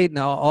mandate.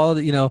 Now all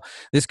the,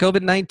 this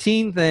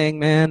COVID-19 thing,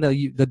 man,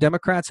 the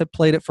Democrats have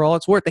played it for all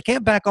it's worth. They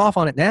can't back off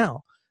on it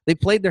now. They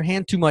played their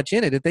hand too much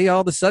in it. If they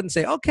all of a sudden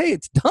say, okay,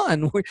 it's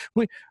done,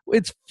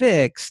 it's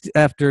fixed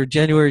after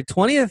January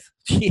 20th,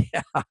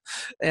 yeah, that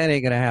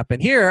ain't going to happen.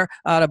 Here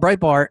out of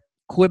Breitbart,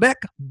 Quebec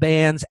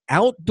bans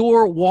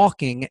outdoor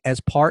walking as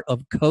part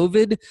of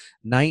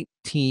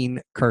COVID-19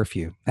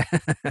 curfew.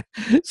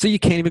 So you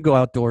can't even go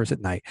outdoors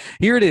at night.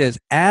 Here it is.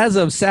 As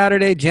of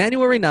Saturday,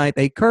 January 9th,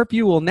 a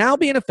curfew will now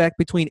be in effect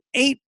between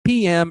 8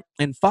 p.m.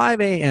 and 5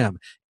 a.m.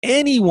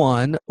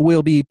 Anyone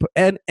will be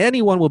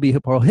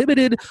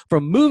prohibited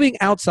from moving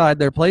outside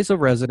their place of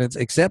residence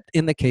except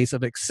in the case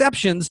of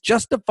exceptions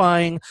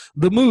justifying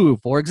the move.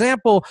 For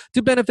example,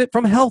 to benefit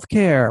from health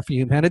care, for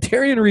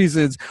humanitarian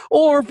reasons,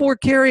 or for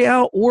carry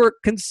out work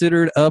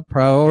considered a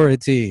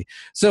priority.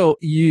 So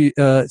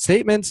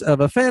statements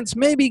of offense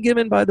may be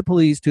given by the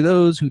police to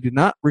those who do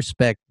not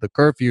respect the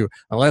curfew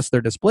unless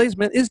their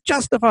displacement is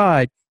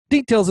justified.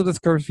 Details of this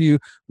curfew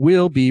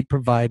will be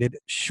provided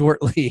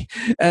shortly.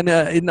 And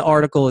in the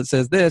article, it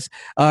says this: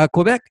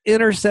 Quebec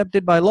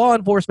intercepted by law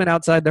enforcement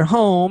outside their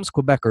homes,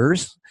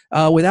 Quebecers,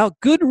 without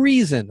good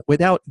reason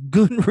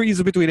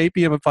between 8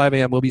 p.m. and 5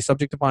 a.m. will be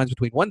subject to fines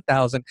between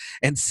 $1,000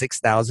 and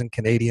 $6,000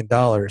 Canadian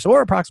dollars,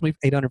 or approximately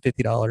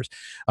 $850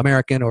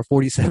 American, or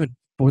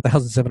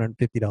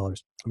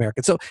 $4,750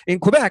 American. So in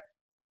Quebec,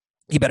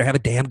 you better have a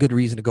damn good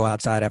reason to go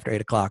outside after 8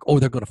 o'clock, or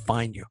they're going to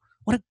fine you.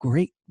 What a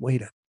great way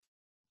to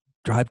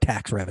drive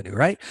tax revenue,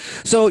 right?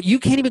 So you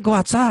can't even go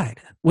outside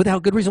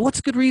without good reason.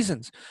 What's good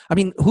reasons? I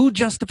mean, who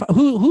deems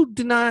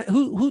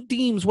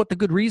what the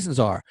good reasons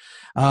are?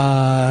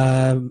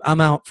 I'm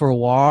out for a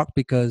walk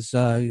because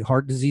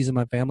heart disease in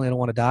my family. I don't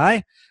want to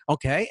die.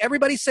 Okay,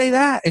 everybody say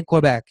that in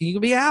Quebec. You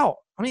can be out.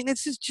 I mean,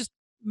 this is just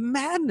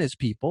madness,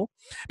 people,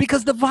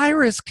 because the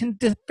virus can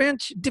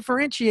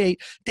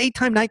differentiate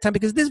daytime, nighttime,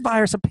 because this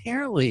virus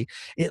apparently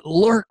it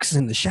lurks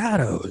in the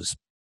shadows.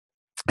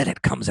 And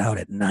it comes out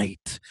at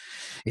night.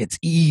 It's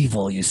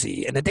evil, you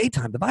see. In the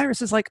daytime, the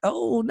virus is like,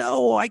 oh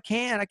no, I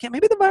can't.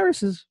 Maybe the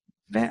virus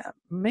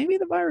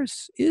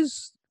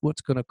is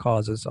what's going to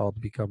cause us all to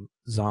become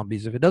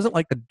zombies if it doesn't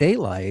like the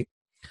daylight.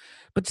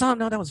 But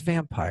no, that was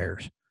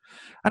vampires.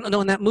 I don't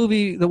know. In that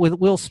movie with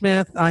Will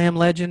Smith, I Am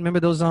Legend, remember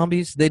those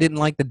zombies? They didn't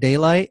like the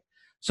daylight.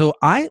 So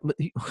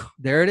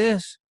there it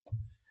is.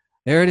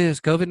 There it is,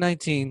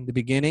 COVID-19, the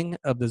beginning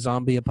of the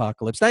zombie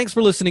apocalypse. Thanks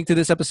for listening to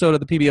this episode of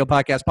the PBO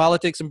Podcast,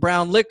 Politics and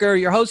Brown Liquor.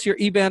 Your host here,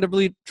 E.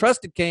 Vandervliet,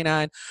 Trusted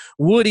Canine.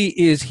 Woody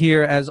is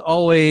here as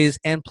always.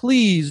 And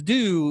please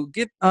do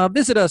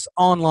visit us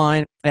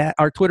online at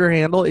our Twitter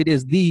handle. It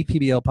is the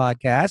PBO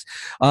Podcast.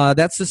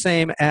 That's the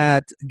same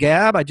at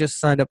Gab. I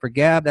just signed up for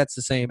Gab. That's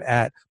the same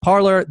at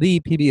Parler, the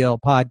PBL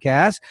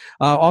Podcast.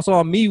 Also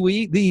on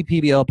MeWe, the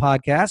PBL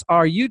Podcast.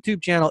 Our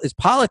YouTube channel is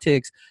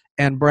Politics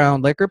and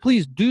Brown Liquor.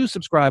 Please do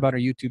subscribe on our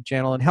YouTube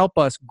channel and help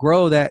us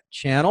grow that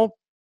channel.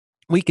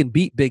 we can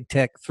beat big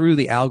tech through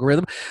the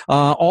algorithm.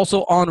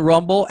 Also on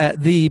Rumble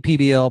at the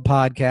PBL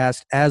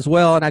Podcast as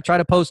well. And I try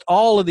to post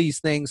all of these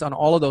things on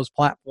all of those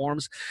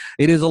platforms.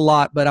 It is a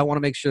lot, but I want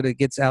to make sure that it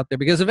gets out there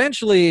because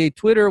eventually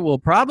Twitter will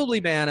probably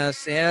ban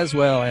us as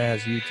well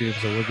as YouTube.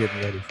 So we're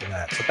getting ready for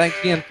that. So thanks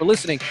again for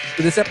listening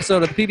to this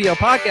episode of the PBL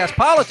Podcast,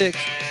 Politics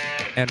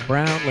and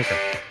Brown Liquor.